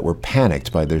people that were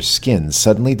panicked by their skin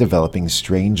suddenly developing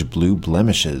strange blue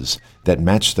blemishes that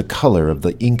matched the color of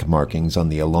the ink markings on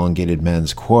the elongated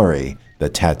man's quarry, the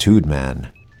Tattooed Man.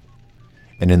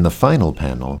 And in the final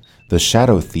panel, the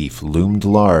Shadow Thief loomed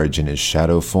large in his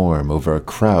shadow form over a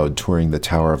crowd touring the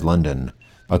Tower of London,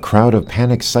 a crowd of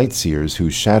panicked sightseers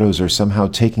whose shadows are somehow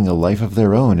taking a life of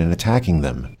their own and attacking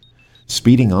them.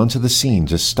 Speeding onto the scene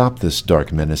to stop this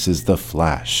dark menace is the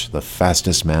Flash, the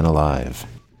fastest man alive.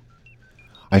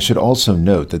 I should also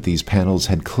note that these panels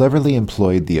had cleverly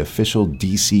employed the official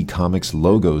DC Comics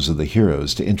logos of the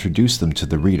heroes to introduce them to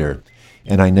the reader,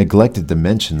 and I neglected to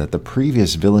mention that the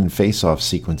previous villain face-off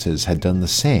sequences had done the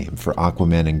same for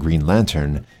Aquaman and Green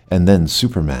Lantern, and then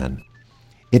Superman.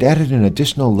 It added an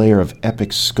additional layer of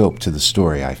epic scope to the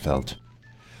story, I felt.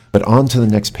 But on to the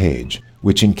next page,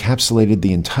 which encapsulated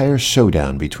the entire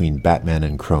showdown between Batman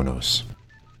and Kronos.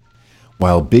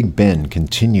 While Big Ben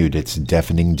continued its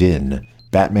deafening din,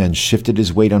 Batman shifted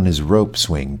his weight on his rope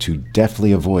swing to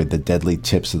deftly avoid the deadly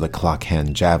tips of the clock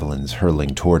hand javelins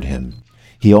hurling toward him.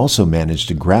 He also managed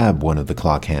to grab one of the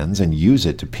clock hands and use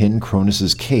it to pin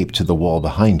Kronos' cape to the wall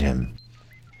behind him.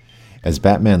 As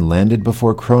Batman landed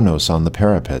before Kronos on the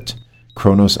parapet,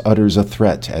 Kronos utters a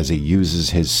threat as he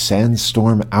uses his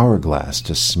sandstorm hourglass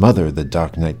to smother the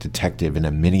Dark Knight detective in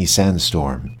a mini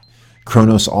sandstorm.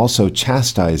 Kronos also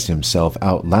chastised himself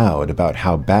out loud about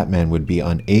how Batman would be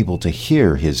unable to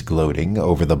hear his gloating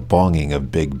over the bonging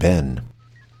of Big Ben.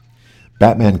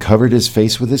 Batman covered his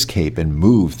face with his cape and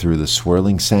moved through the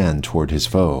swirling sand toward his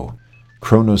foe.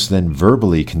 Kronos then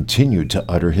verbally continued to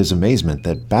utter his amazement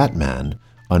that Batman,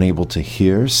 unable to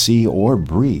hear, see, or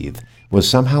breathe, was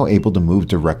somehow able to move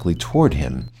directly toward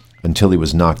him, until he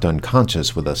was knocked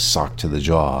unconscious with a sock to the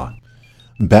jaw.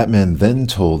 Batman then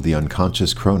told the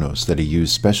unconscious Kronos that he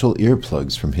used special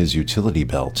earplugs from his utility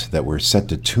belt that were set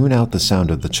to tune out the sound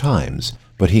of the chimes,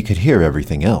 but he could hear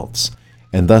everything else,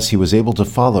 and thus he was able to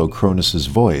follow Kronos'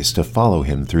 voice to follow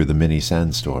him through the mini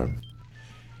sandstorm.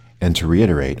 And to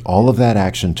reiterate, all of that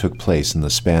action took place in the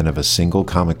span of a single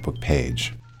comic book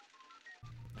page.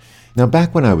 Now,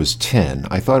 back when I was 10,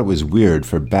 I thought it was weird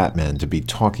for Batman to be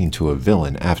talking to a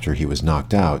villain after he was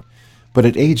knocked out, but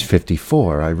at age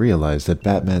 54, I realized that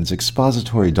Batman's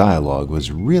expository dialogue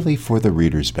was really for the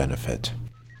reader's benefit.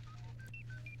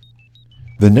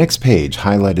 The next page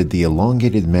highlighted the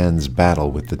elongated man's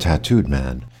battle with the tattooed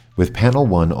man, with panel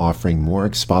 1 offering more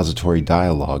expository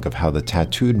dialogue of how the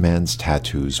tattooed man's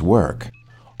tattoos work.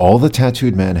 All the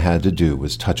tattooed man had to do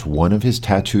was touch one of his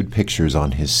tattooed pictures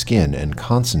on his skin and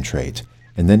concentrate,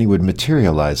 and then he would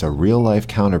materialize a real-life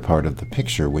counterpart of the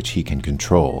picture which he can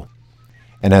control.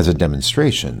 And as a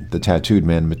demonstration, the tattooed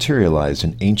man materialized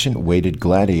an ancient weighted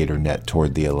gladiator net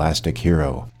toward the elastic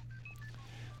hero.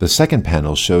 The second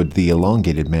panel showed the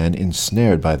elongated man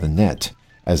ensnared by the net,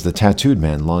 as the tattooed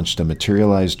man launched a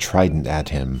materialized trident at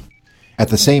him. At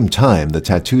the same time, the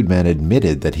tattooed man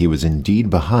admitted that he was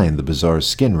indeed behind the bizarre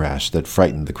skin rash that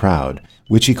frightened the crowd,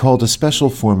 which he called a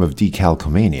special form of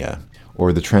decalcomania,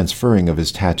 or the transferring of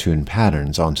his tattooed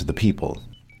patterns onto the people.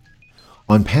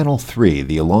 On panel 3,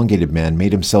 the elongated man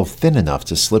made himself thin enough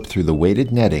to slip through the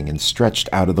weighted netting and stretched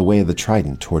out of the way of the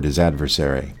trident toward his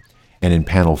adversary. And in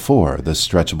panel 4, the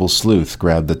stretchable sleuth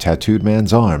grabbed the tattooed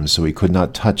man's arms so he could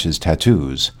not touch his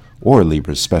tattoos, or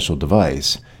Libra's special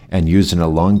device, and used an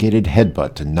elongated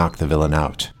headbutt to knock the villain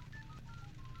out.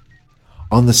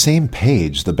 On the same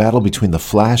page, the battle between the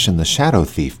Flash and the Shadow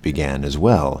Thief began as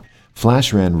well.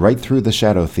 Flash ran right through the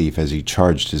Shadow Thief as he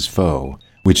charged his foe,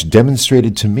 which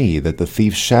demonstrated to me that the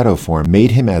thief's shadow form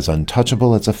made him as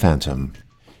untouchable as a phantom.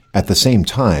 At the same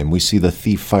time, we see the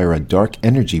thief fire a dark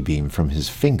energy beam from his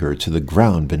finger to the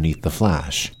ground beneath the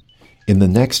Flash. In the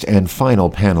next and final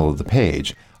panel of the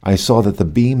page, I saw that the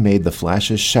beam made the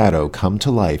Flash's shadow come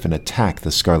to life and attack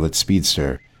the Scarlet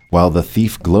Speedster, while the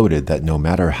thief gloated that no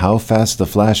matter how fast the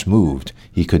Flash moved,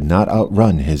 he could not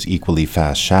outrun his equally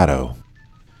fast shadow.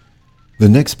 The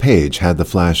next page had the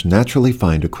Flash naturally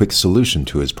find a quick solution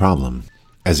to his problem,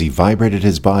 as he vibrated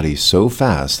his body so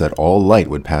fast that all light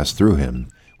would pass through him,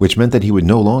 which meant that he would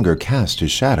no longer cast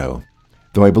his shadow,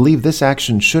 though I believe this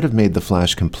action should have made the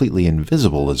Flash completely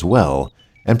invisible as well,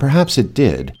 and perhaps it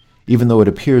did, even though it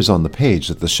appears on the page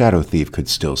that the Shadow Thief could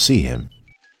still see him.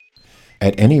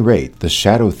 At any rate, the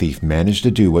Shadow Thief managed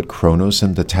to do what Kronos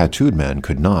and the Tattooed Man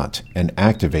could not, and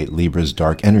activate Libra's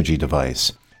dark energy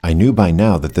device. I knew by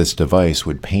now that this device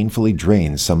would painfully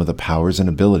drain some of the powers and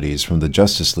abilities from the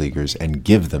Justice Leaguers and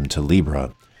give them to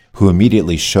Libra, who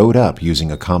immediately showed up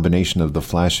using a combination of the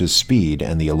Flash's speed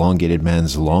and the elongated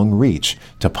man's long reach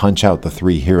to punch out the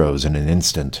three heroes in an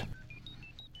instant.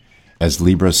 As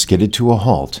Libra skidded to a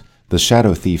halt, the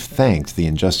Shadow Thief thanked the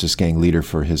Injustice Gang leader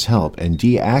for his help and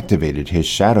deactivated his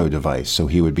shadow device so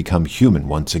he would become human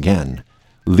once again.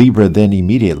 Libra then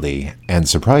immediately, and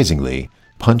surprisingly,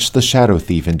 punched the Shadow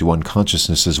Thief into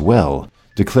unconsciousness as well,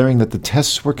 declaring that the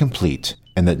tests were complete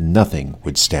and that nothing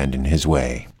would stand in his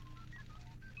way.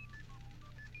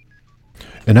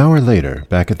 An hour later,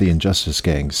 back at the Injustice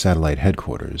Gang's satellite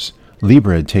headquarters,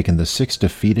 Libra had taken the 6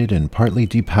 defeated and partly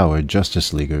depowered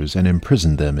Justice Leaguers and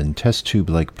imprisoned them in test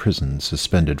tube-like prisons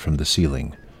suspended from the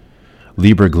ceiling.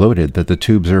 Libra gloated that the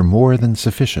tubes are more than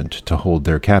sufficient to hold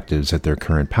their captives at their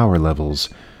current power levels,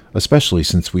 especially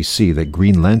since we see that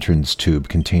Green Lantern's tube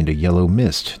contained a yellow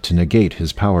mist to negate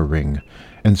his power ring,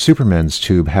 and Superman's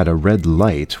tube had a red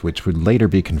light which would later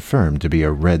be confirmed to be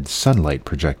a red sunlight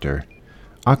projector.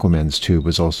 Aquaman's tube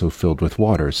was also filled with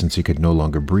water since he could no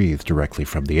longer breathe directly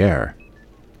from the air.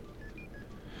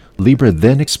 Libra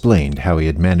then explained how he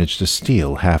had managed to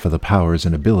steal half of the powers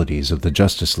and abilities of the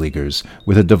Justice Leaguers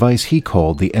with a device he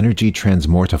called the Energy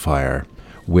Transmortifier,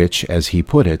 which, as he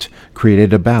put it,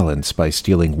 created a balance by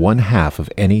stealing 1/2 of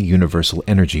any universal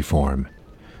energy form.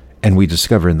 And we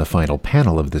discover in the final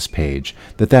panel of this page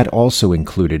that also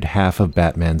included half of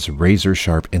Batman's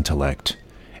razor-sharp intellect.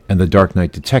 And the Dark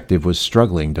Knight detective was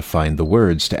struggling to find the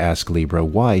words to ask Libra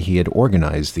why he had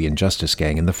organized the Injustice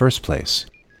Gang in the first place.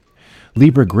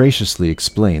 Libra graciously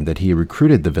explained that he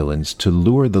recruited the villains to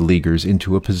lure the Leaguers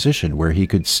into a position where he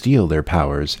could steal their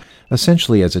powers,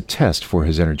 essentially as a test for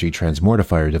his Energy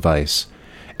Transmortifier device.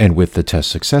 And with the test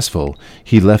successful,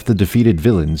 he left the defeated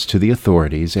villains to the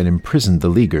authorities and imprisoned the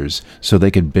Leaguers so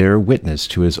they could bear witness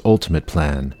to his ultimate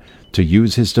plan, to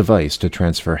use his device to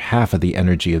transfer half of the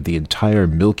energy of the entire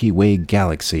Milky Way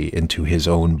galaxy into his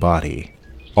own body.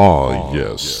 Ah,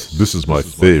 yes. This is my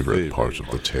favorite part of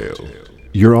the tale.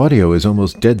 Your audio is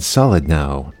almost dead solid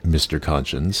now, Mr.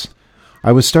 Conscience.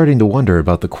 I was starting to wonder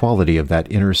about the quality of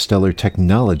that interstellar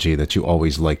technology that you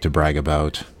always like to brag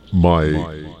about.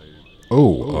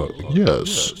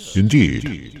 Yes,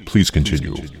 indeed. Please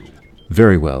continue.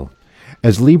 Very well.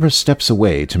 As Libra steps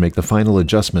away to make the final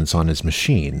adjustments on his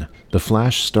machine, the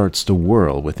Flash starts to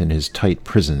whirl within his tight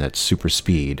prison at super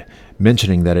speed,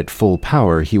 mentioning that at full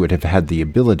power he would have had the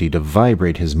ability to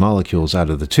vibrate his molecules out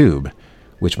of the tube,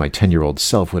 which my 10-year-old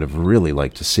self would have really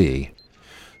liked to see.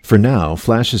 For now,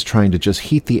 Flash is trying to just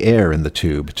heat the air in the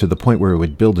tube to the point where it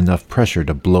would build enough pressure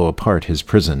to blow apart his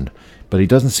prison, but he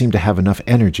doesn't seem to have enough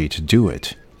energy to do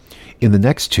it. In the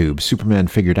next tube, Superman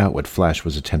figured out what Flash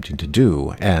was attempting to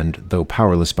do, and, though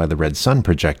powerless by the red sun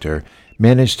projector,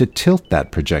 managed to tilt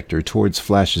that projector towards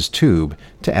Flash's tube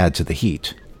to add to the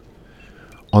heat.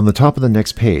 On the top of the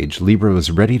next page, Libra was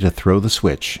ready to throw the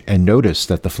switch, and noticed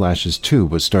that the Flash's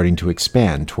tube was starting to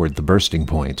expand toward the bursting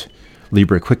point.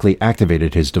 Libra quickly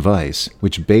activated his device,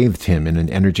 which bathed him in an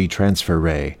energy transfer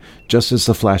ray, just as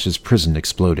the Flash's prison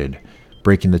exploded,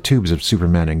 breaking the tubes of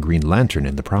Superman and Green Lantern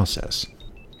in the process.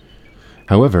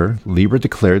 However, Libra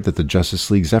declared that the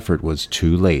Justice League's effort was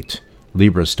too late.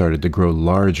 Libra started to grow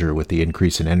larger with the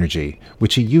increase in energy,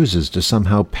 which he uses to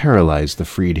somehow paralyze the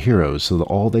freed heroes so that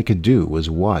all they could do was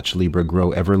watch Libra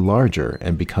grow ever larger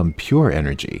and become pure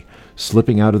energy,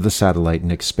 slipping out of the satellite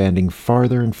and expanding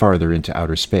farther and farther into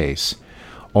outer space,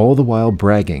 all the while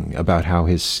bragging about how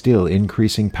his still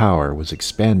increasing power was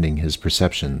expanding his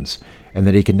perceptions, and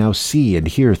that he could now see and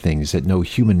hear things that no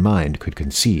human mind could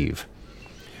conceive.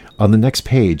 On the next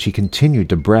page, he continued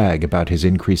to brag about his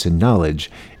increase in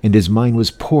knowledge, and his mind was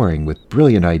pouring with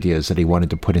brilliant ideas that he wanted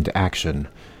to put into action.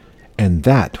 And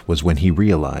that was when he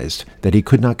realized that he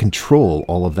could not control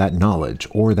all of that knowledge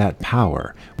or that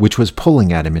power, which was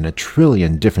pulling at him in 1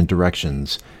 trillion different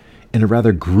directions. In a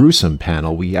rather gruesome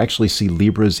panel, we actually see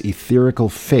Libra's etherical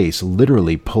face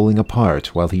literally pulling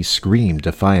apart while he screamed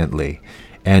defiantly,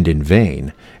 and in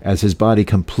vain, as his body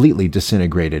completely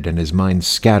disintegrated and his mind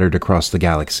scattered across the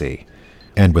galaxy.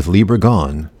 And with Libra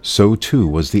gone, so too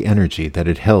was the energy that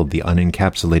had held the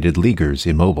unencapsulated Leaguers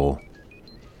immobile.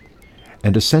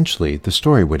 And essentially, the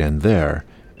story would end there,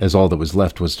 as all that was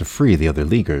left was to free the other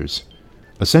Leaguers.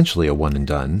 Essentially a one and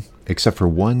done, except for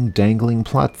one dangling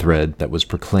plot thread that was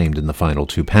proclaimed in the final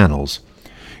 2 panels.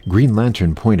 Green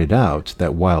Lantern pointed out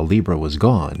that while Libra was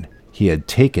gone, he had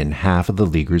taken half of the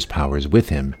Leaguers' powers with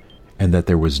him, and that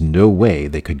there was no way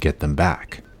they could get them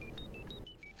back.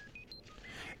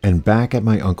 And back at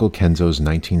my Uncle Kenzo's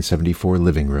 1974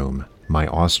 living room, my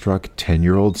awestruck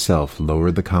 10-year-old self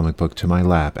lowered the comic book to my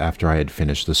lap after I had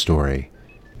finished the story,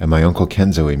 and my Uncle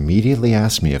Kenzo immediately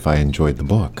asked me if I enjoyed the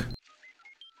book.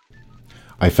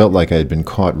 I felt like I had been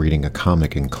caught reading a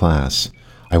comic in class.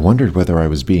 I wondered whether I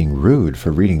was being rude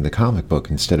for reading the comic book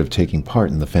instead of taking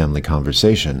part in the family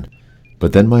conversation.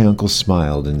 But then my uncle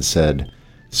smiled and said,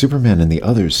 "Superman and the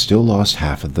others still lost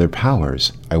half of their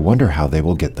powers. I wonder how they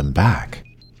will get them back."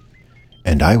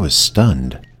 And I was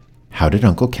stunned. How did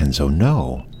Uncle Kenzo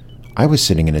know? I was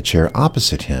sitting in a chair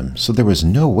opposite him, so there was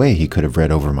no way he could have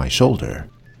read over my shoulder.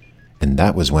 And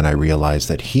that was when I realized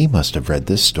that he must have read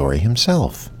this story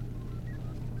himself.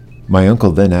 My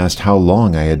uncle then asked how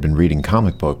long I had been reading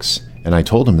comic books, and I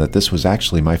told him that this was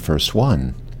actually my first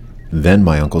one. Then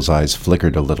my uncle's eyes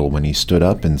flickered a little when he stood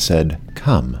up and said,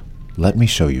 "Come, let me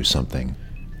show you something."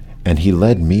 And he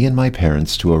led me and my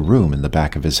parents to a room in the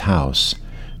back of his house.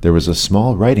 There was a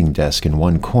small writing desk in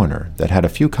one corner that had a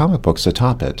few comic books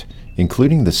atop it,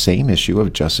 including the same issue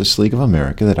of Justice League of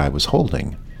America that I was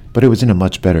holding, but it was in a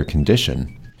much better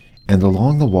condition. And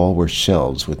along the wall were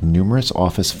shelves with numerous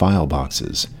office file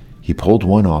boxes. He pulled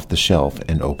one off the shelf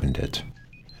and opened it.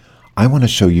 "I want to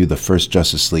show you the first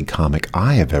Justice League comic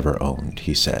I have ever owned,"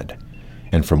 he said.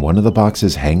 And from one of the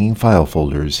box's hanging file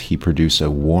folders, he produced a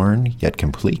worn yet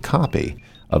complete copy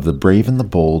of The Brave and the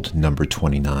Bold number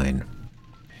 29.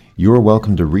 "You are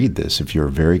welcome to read this if you are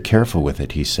very careful with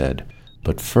it," he said,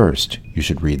 "but first you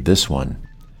should read this one."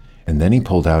 And then he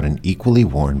pulled out an equally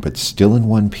worn but still in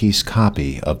one piece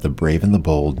copy of The Brave and the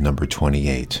Bold number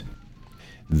 28.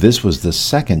 "This was the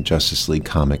second Justice League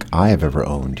comic I have ever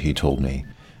owned," he told me,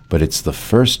 "but it's the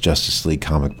first Justice League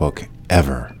comic book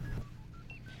ever."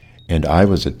 And I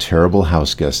was a terrible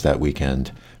house guest that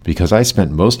weekend, because I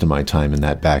spent most of my time in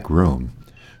that back room.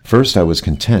 First, I was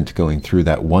content going through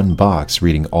that one box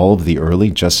reading all of the early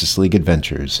Justice League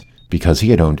adventures, because he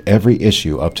had owned every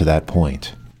issue up to that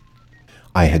point.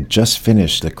 I had just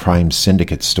finished the Crime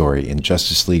Syndicate story in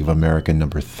Justice League of America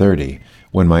number 30,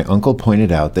 when my uncle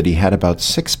pointed out that he had about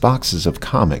 6 boxes of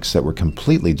comics that were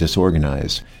completely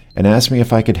disorganized, and asked me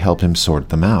if I could help him sort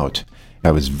them out.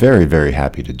 I was very, very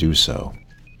happy to do so.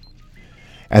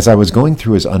 As I was going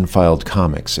through his unfiled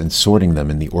comics and sorting them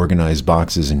in the organized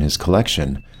boxes in his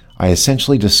collection, I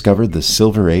essentially discovered the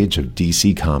Silver Age of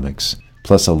DC Comics,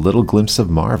 plus a little glimpse of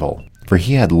Marvel, for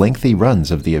he had lengthy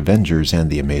runs of the Avengers and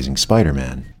the Amazing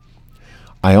Spider-Man.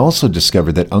 I also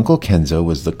discovered that Uncle Kenzo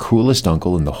was the coolest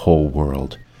uncle in the whole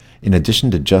world. In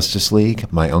addition to Justice League,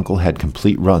 my uncle had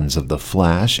complete runs of the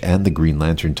Flash and the Green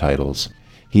Lantern titles.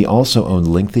 He also owned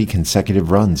lengthy consecutive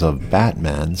runs of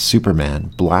Batman,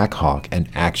 Superman, Black Hawk, and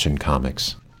Action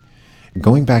Comics.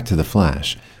 Going back to the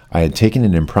Flash, I had taken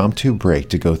an impromptu break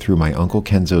to go through my Uncle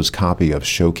Kenzo's copy of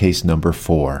Showcase number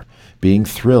 4, being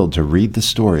thrilled to read the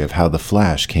story of how the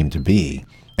Flash came to be,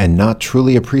 and not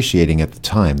truly appreciating at the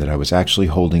time that I was actually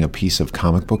holding a piece of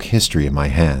comic book history in my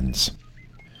hands.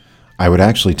 I would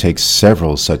actually take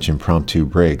several such impromptu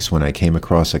breaks when I came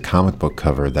across a comic book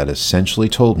cover that essentially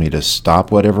told me to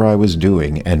stop whatever I was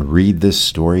doing and read this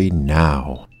story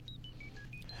now.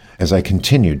 As I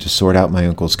continued to sort out my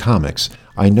uncle's comics,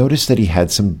 I noticed that he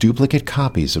had some duplicate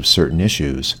copies of certain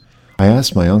issues. I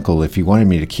asked my uncle if he wanted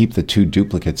me to keep the 2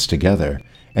 duplicates together,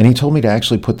 and he told me to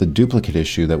actually put the duplicate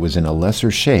issue that was in a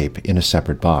lesser shape in a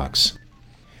separate box.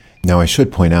 Now I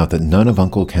should point out that none of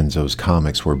Uncle Kenzo's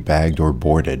comics were bagged or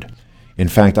boarded. In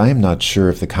fact, I am not sure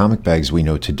if the comic bags we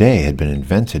know today had been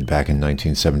invented back in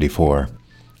 1974.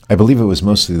 I believe it was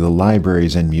mostly the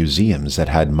libraries and museums that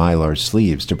had Mylar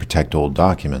sleeves to protect old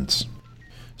documents.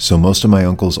 So most of my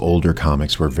uncle's older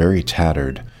comics were very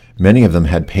tattered. Many of them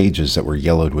had pages that were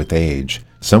yellowed with age.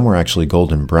 Some were actually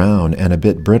golden brown and a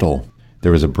bit brittle.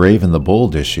 There was a Brave and the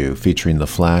Bold issue featuring the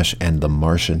Flash and the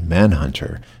Martian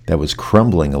Manhunter that was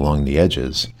crumbling along the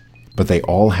edges. But they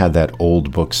all had that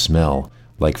old book smell,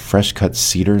 like fresh-cut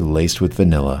cedar laced with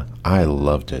vanilla. I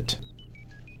loved it.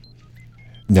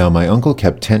 Now, my uncle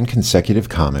kept 10 consecutive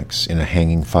comics in a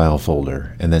hanging file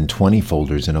folder, and then 20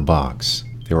 folders in a box.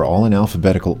 They were all in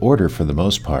alphabetical order for the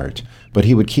most part, but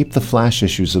he would keep the Flash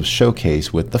issues of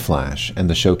Showcase with the Flash, and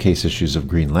the Showcase issues of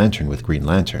Green Lantern with Green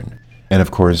Lantern. And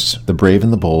of course, the Brave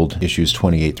and the Bold, issues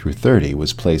 28 through 30,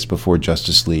 was placed before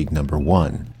Justice League number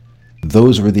 1.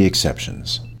 Those were the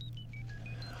exceptions.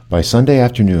 By Sunday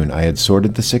afternoon, I had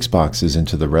sorted the 6 boxes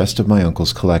into the rest of my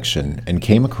uncle's collection and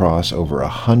came across over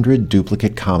 100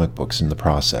 duplicate comic books in the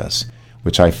process,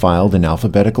 which I filed in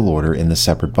alphabetical order in the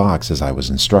separate box as I was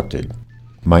instructed.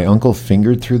 My uncle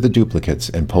fingered through the duplicates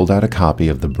and pulled out a copy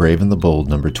of The Brave and the Bold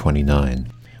number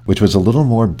 29, which was a little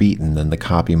more beaten than the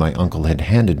copy my uncle had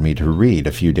handed me to read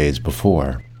a few days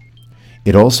before.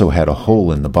 It also had a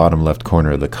hole in the bottom left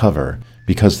corner of the cover,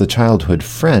 because the childhood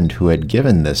friend who had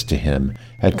given this to him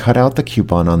had cut out the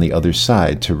coupon on the other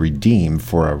side to redeem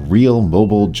for a real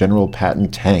mobile General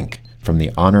Patton tank from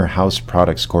the Honor House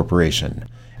Products Corporation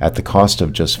at the cost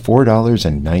of just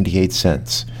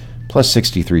 $4.98, plus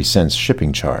 63 cents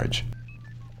shipping charge.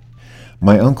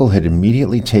 My uncle had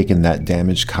immediately taken that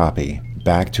damaged copy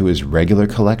back to his regular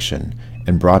collection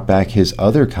and brought back his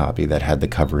other copy that had the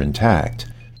cover intact,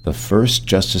 the first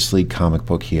Justice League comic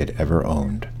book he had ever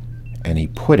owned, and he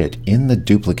put it in the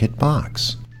duplicate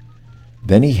box.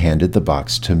 Then he handed the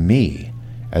box to me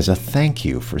as a thank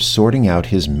you for sorting out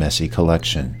his messy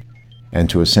collection, and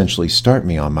to essentially start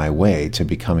me on my way to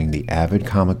becoming the avid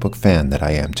comic book fan that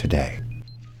I am today.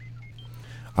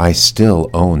 I still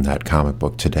own that comic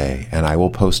book today, and I will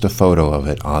post a photo of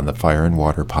it on the Fire and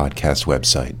Water podcast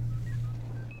website.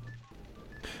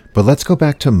 But let's go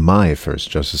back to my first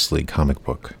Justice League comic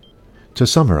book. To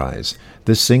summarize,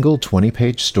 this single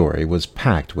 20-page story was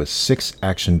packed with 6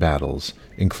 action battles,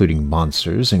 including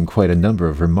monsters and quite a number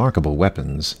of remarkable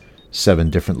weapons, 7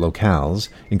 different locales,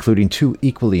 including 2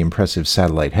 equally impressive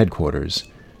satellite headquarters,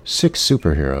 6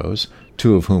 superheroes,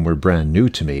 2 of whom were brand new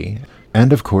to me,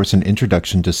 and of course an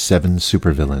introduction to 7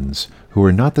 supervillains, who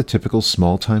were not the typical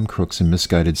small-time crooks and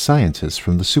misguided scientists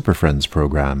from the Super Friends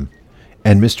program.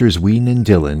 And Mr. Zween and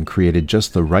Dillon created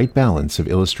just the right balance of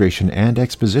illustration and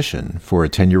exposition for a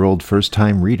 10-year-old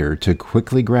first-time reader to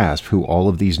quickly grasp who all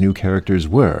of these new characters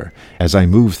were as I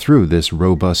moved through this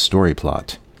robust story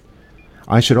plot.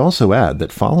 I should also add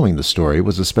that following the story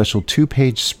was a special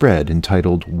 2-page spread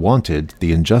entitled Wanted,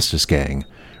 the Injustice Gang,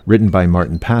 written by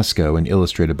Martin Pasco and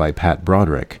illustrated by Pat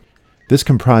Broderick. This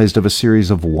comprised of a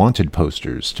series of wanted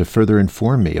posters to further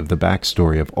inform me of the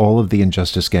backstory of all of the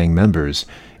Injustice Gang members,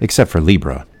 except for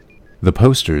Libra. The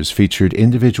posters featured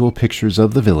individual pictures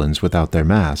of the villains without their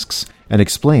masks, and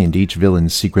explained each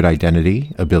villain's secret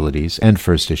identity, abilities, and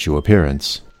first-issue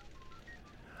appearance.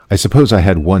 I suppose I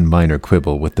had one minor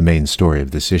quibble with the main story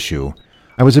of this issue.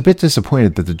 I was a bit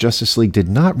disappointed that the Justice League did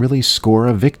not really score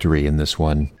a victory in this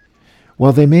one.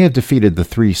 While they may have defeated the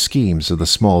 3 schemes of the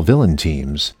small villain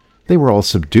teams, they were all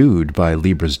subdued by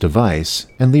Libra's device,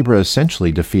 and Libra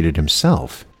essentially defeated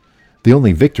himself. The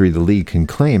only victory the League can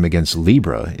claim against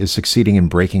Libra is succeeding in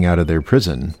breaking out of their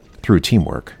prison through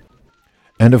teamwork.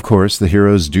 And of course, the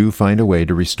heroes do find a way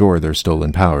to restore their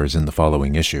stolen powers in the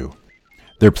following issue.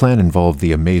 Their plan involved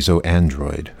the Amazo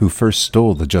android, who first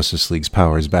stole the Justice League's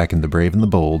powers back in The Brave and the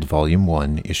Bold, Volume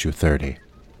 1, Issue 30.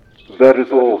 That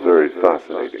is all very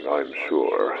fascinating, I'm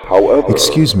sure. However...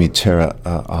 Excuse me,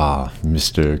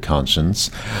 Mr. Conscience,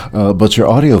 but your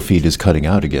audio feed is cutting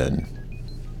out again.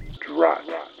 Drat.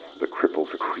 The cripple's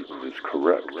cretin is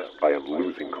correct. I am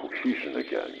losing cohesion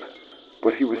again.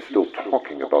 But he was still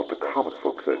talking about the comic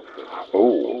book that...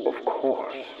 Oh, of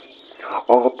course.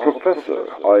 Professor,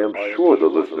 I am sure the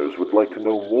listeners would like to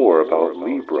know more about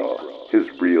Libra, his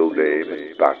real name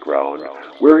and background,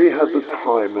 where he had the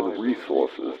time and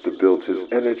resources to build his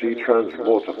energy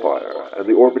transmortifier and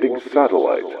the orbiting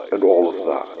satellite and all of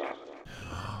that.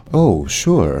 Oh,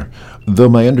 sure. Though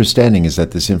my understanding is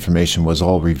that this information was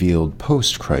all revealed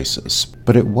post-crisis,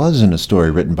 but it was in a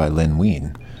story written by Len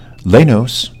Wein.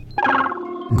 Lenos.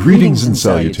 Greetings and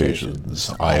salutations.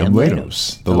 I am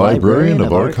Lenos, the librarian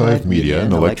of archived media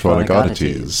and electronic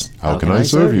oddities. How can I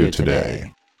serve you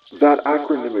today? That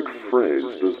acronymic phrase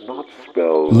does not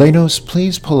spell... Lenos,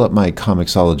 please pull up my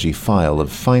Comixology file of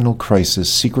Final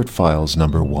Crisis Secret Files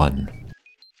number 1.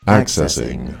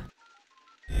 Accessing.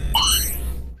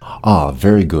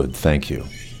 Very good, thank you.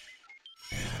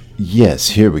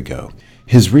 Yes, here we go.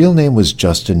 His real name was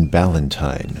Justin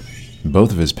Ballantyne.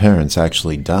 Both of his parents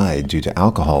actually died due to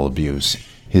alcohol abuse.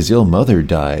 His ill mother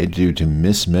died due to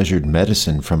mismeasured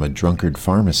medicine from a drunkard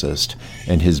pharmacist,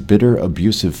 and his bitter,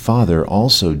 abusive father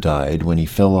also died when he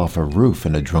fell off a roof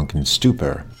in a drunken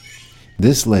stupor.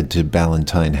 This led to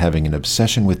Ballantyne having an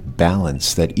obsession with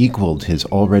balance that equaled his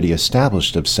already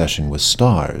established obsession with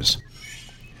stars.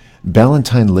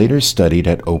 Ballantyne later studied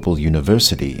at Opal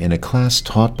University in a class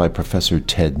taught by Professor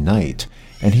Ted Knight,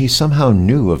 and he somehow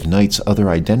knew of Knight's other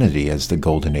identity as the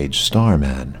Golden Age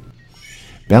Starman.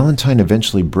 Ballantyne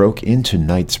eventually broke into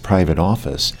Knight's private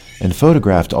office and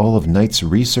photographed all of Knight's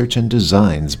research and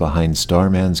designs behind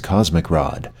Starman's cosmic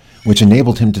rod, which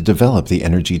enabled him to develop the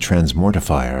energy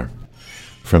transmortifier.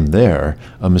 From there,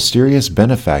 a mysterious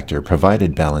benefactor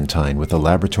provided Ballantyne with a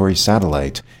laboratory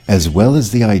satellite, as well as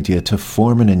the idea to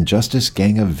form an Injustice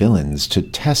gang of villains to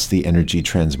test the energy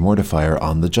transmortifier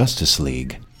on the Justice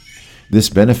League. This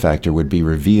benefactor would be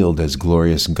revealed as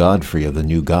Glorious Godfrey of the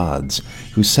New Gods,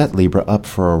 who set Libra up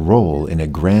for a role in a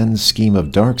grand scheme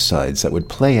of Darkseids that would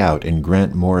play out in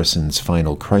Grant Morrison's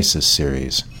Final Crisis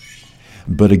series.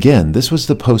 But again, this was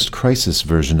the post-crisis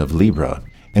version of Libra,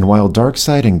 and while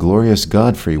Darkseid and Glorious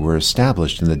Godfrey were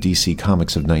established in the DC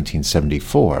Comics of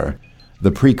 1974,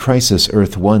 the pre-crisis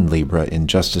Earth-1 Libra in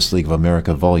Justice League of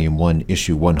America Volume 1,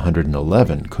 Issue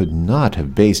 111 could not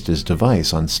have based his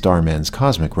device on Starman's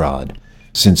cosmic rod,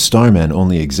 since Starman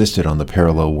only existed on the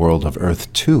parallel world of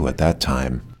Earth-2 at that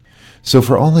time. So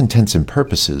for all intents and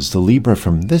purposes, the Libra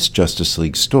from this Justice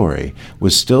League story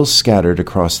was still scattered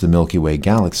across the Milky Way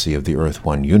galaxy of the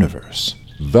Earth-1 universe.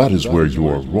 That is where you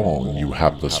are wrong, you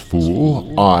hapless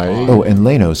fool. Oh, and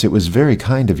Lenos, it was very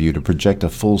kind of you to project a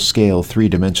full-scale,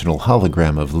 three-dimensional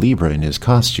hologram of Libra in his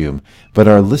costume, but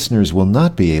our listeners will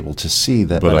not be able to see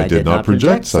that... But I did not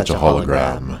project such a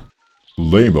hologram.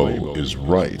 Lamo is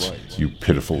right, you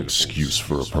pitiful excuse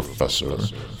for a professor,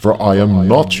 for I am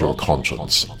not your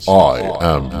conscience. I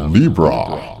am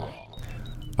Libra.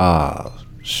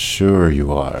 Sure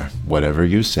you are. Whatever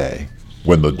you say.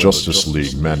 When the Justice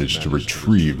League managed to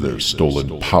retrieve their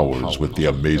stolen powers with the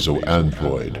Amazo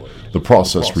android, the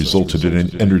process resulted in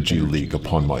an energy leak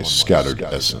upon my scattered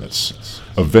essence.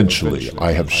 Eventually,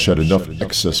 I have shed enough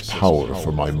excess power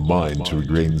for my mind to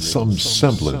regain some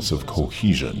semblance of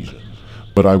cohesion,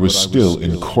 but I was still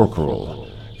incorporeal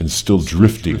and still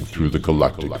drifting through the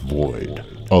galactic void,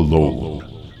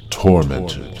 alone,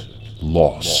 tormented,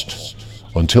 lost,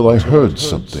 until I heard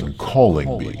something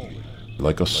calling me,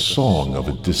 like a song of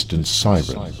a distant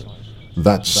siren.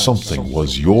 That something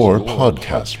was your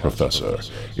podcast, Professor.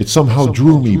 It somehow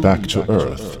drew me back to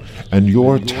Earth, and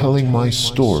your telling my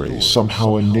story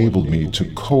somehow enabled me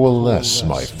to coalesce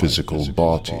my physical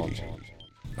body.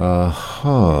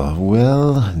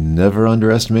 Well, never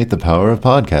underestimate the power of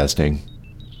podcasting.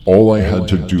 All I had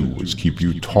to do was keep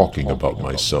you talking about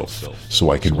myself, so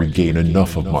I can regain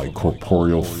enough of my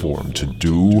corporeal form to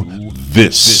do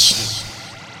this.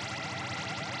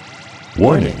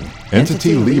 Warning,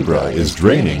 Entity Libra is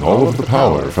draining all of the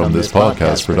power from this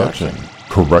podcast production.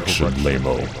 Correction,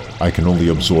 Lamo. I can only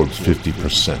absorb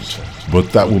 50%,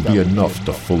 but that will be enough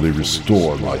to fully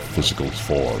restore my physical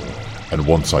form. And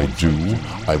once I do,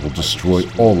 I will destroy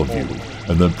all of you,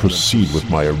 and then proceed with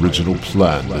my original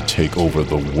plan to take over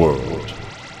the world.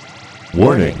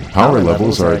 Warning, power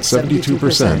levels are at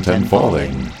 72% and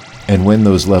falling. And when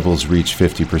those levels reach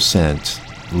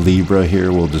 50%, Libra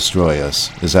here will destroy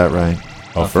us. Is that right?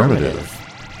 Affirmative.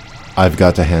 I've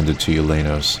got to hand it to you,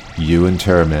 Lanos. You and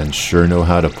Terraman sure know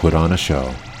how to put on a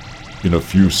show. In a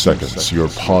few seconds, your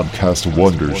podcast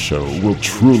wonder show will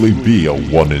truly be a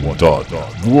one and done.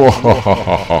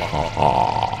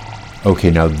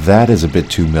 Okay, now that is a bit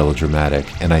too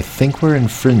melodramatic, and I think we're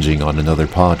infringing on another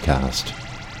podcast.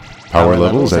 Power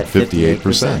levels at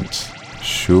 58%.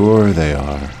 Sure they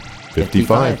are.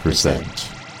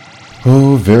 55%.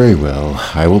 Oh, very well.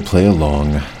 I will play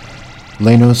along.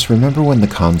 Lanos, remember when the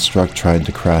construct tried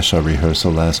to crash our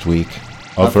rehearsal last week?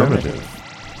 Affirmative.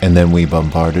 And then we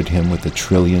bombarded him with 1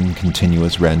 trillion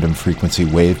continuous random frequency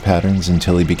wave patterns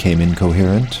until he became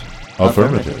incoherent?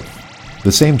 Affirmative.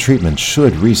 The same treatment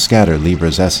should rescatter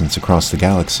Libra's essence across the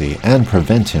galaxy and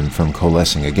prevent him from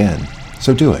coalescing again.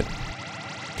 So do it.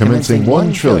 Commencing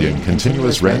 1 trillion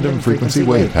continuous random frequency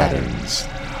wave patterns.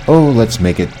 Oh, let's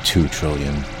make it 2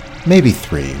 trillion. Maybe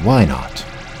 3, why not?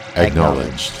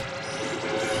 Acknowledged.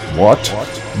 What?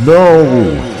 No!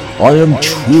 I am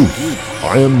truth.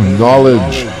 I am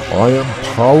knowledge. I am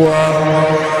power.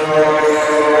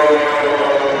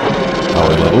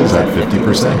 Power levels at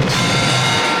 50%.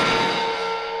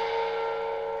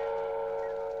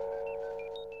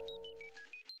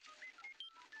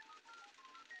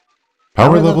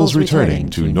 Power levels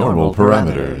returning to normal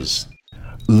parameters.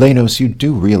 Lanos, you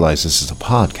do realize this is a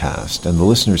podcast, and the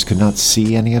listeners could not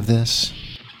see any of this?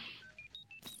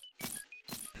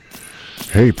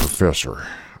 Hey, Professor.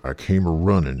 I came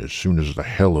a-running as soon as the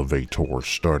Helevator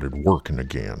started working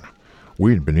again.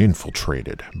 We'd been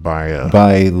infiltrated by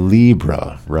By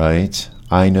Libra, right?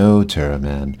 I know,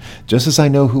 Terraman. Just as I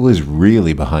know who is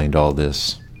really behind all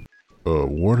this.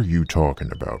 What are you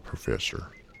talking about, Professor?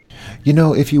 You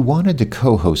know, if you wanted to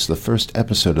co-host the first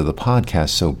episode of the podcast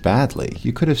so badly,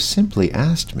 you could have simply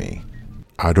asked me.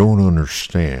 I don't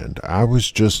understand. I was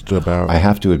just about... I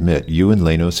have to admit, you and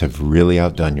Lanos have really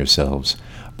outdone yourselves.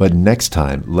 But next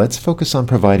time, let's focus on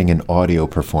providing an audio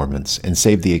performance and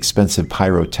save the expensive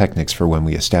pyrotechnics for when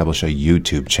we establish a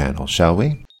YouTube channel, shall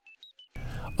we?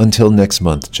 Until next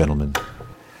month, gentlemen.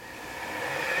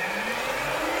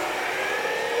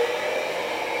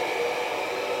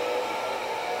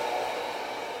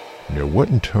 Now, what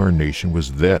in tarnation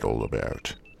was that all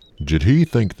about? Did he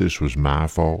think this was my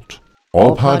fault?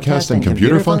 All podcast and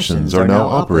computer functions are now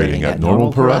operating at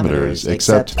normal parameters,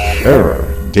 except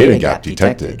error, data gap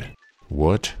detected.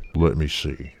 What? Let me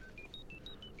see.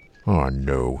 Oh,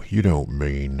 no, you don't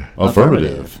mean...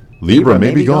 Affirmative. Libra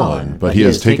may be gone, but he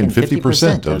has taken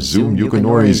 50% of Zoom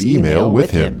Yukinori's email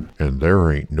with him. And there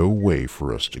ain't no way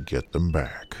for us to get them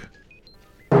back.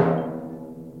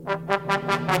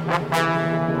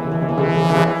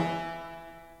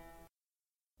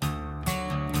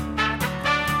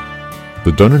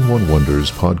 The Done in One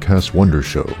Wonders Podcast Wonder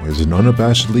Show is an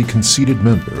unabashedly conceited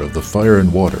member of the Fire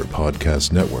and Water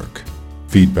Podcast Network.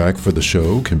 Feedback for the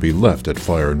show can be left at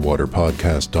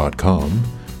fireandwaterpodcast.com,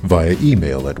 via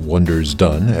email at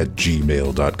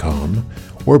wondersdone@gmail.com,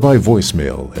 or by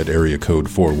voicemail at area code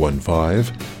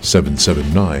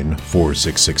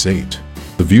 415-779-4668.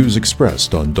 The views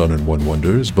expressed on Done in One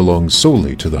Wonders belong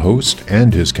solely to the host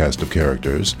and his cast of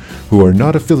characters, who are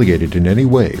not affiliated in any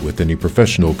way with any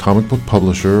professional comic book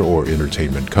publisher or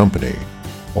entertainment company.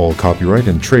 All copyright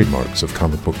and trademarks of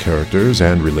comic book characters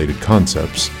and related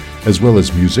concepts, as well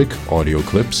as music, audio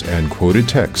clips, and quoted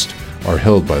text, are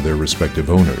held by their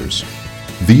respective owners.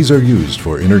 These are used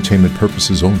for entertainment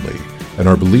purposes only, and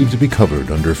are believed to be covered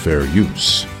under fair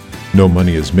use. No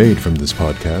money is made from this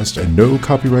podcast, and no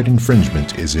copyright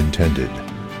infringement is intended.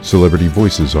 Celebrity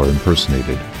voices are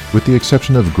impersonated, with the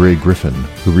exception of Gray Griffin,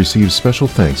 who receives special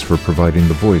thanks for providing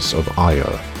the voice of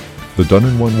Aya. The Done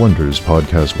in One Wonders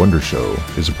Podcast Wonder Show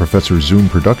is a Professor Zoom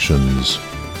Productions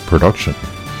production.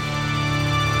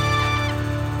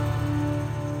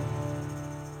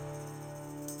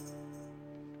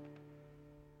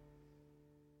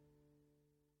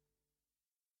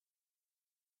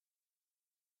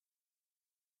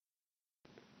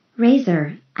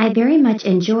 Razor, I very much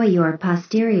enjoy your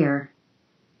posterior.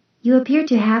 You appear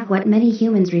to have what many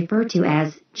humans refer to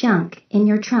as junk in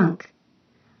your trunk.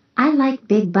 I like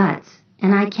big butts,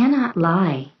 and I cannot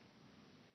lie.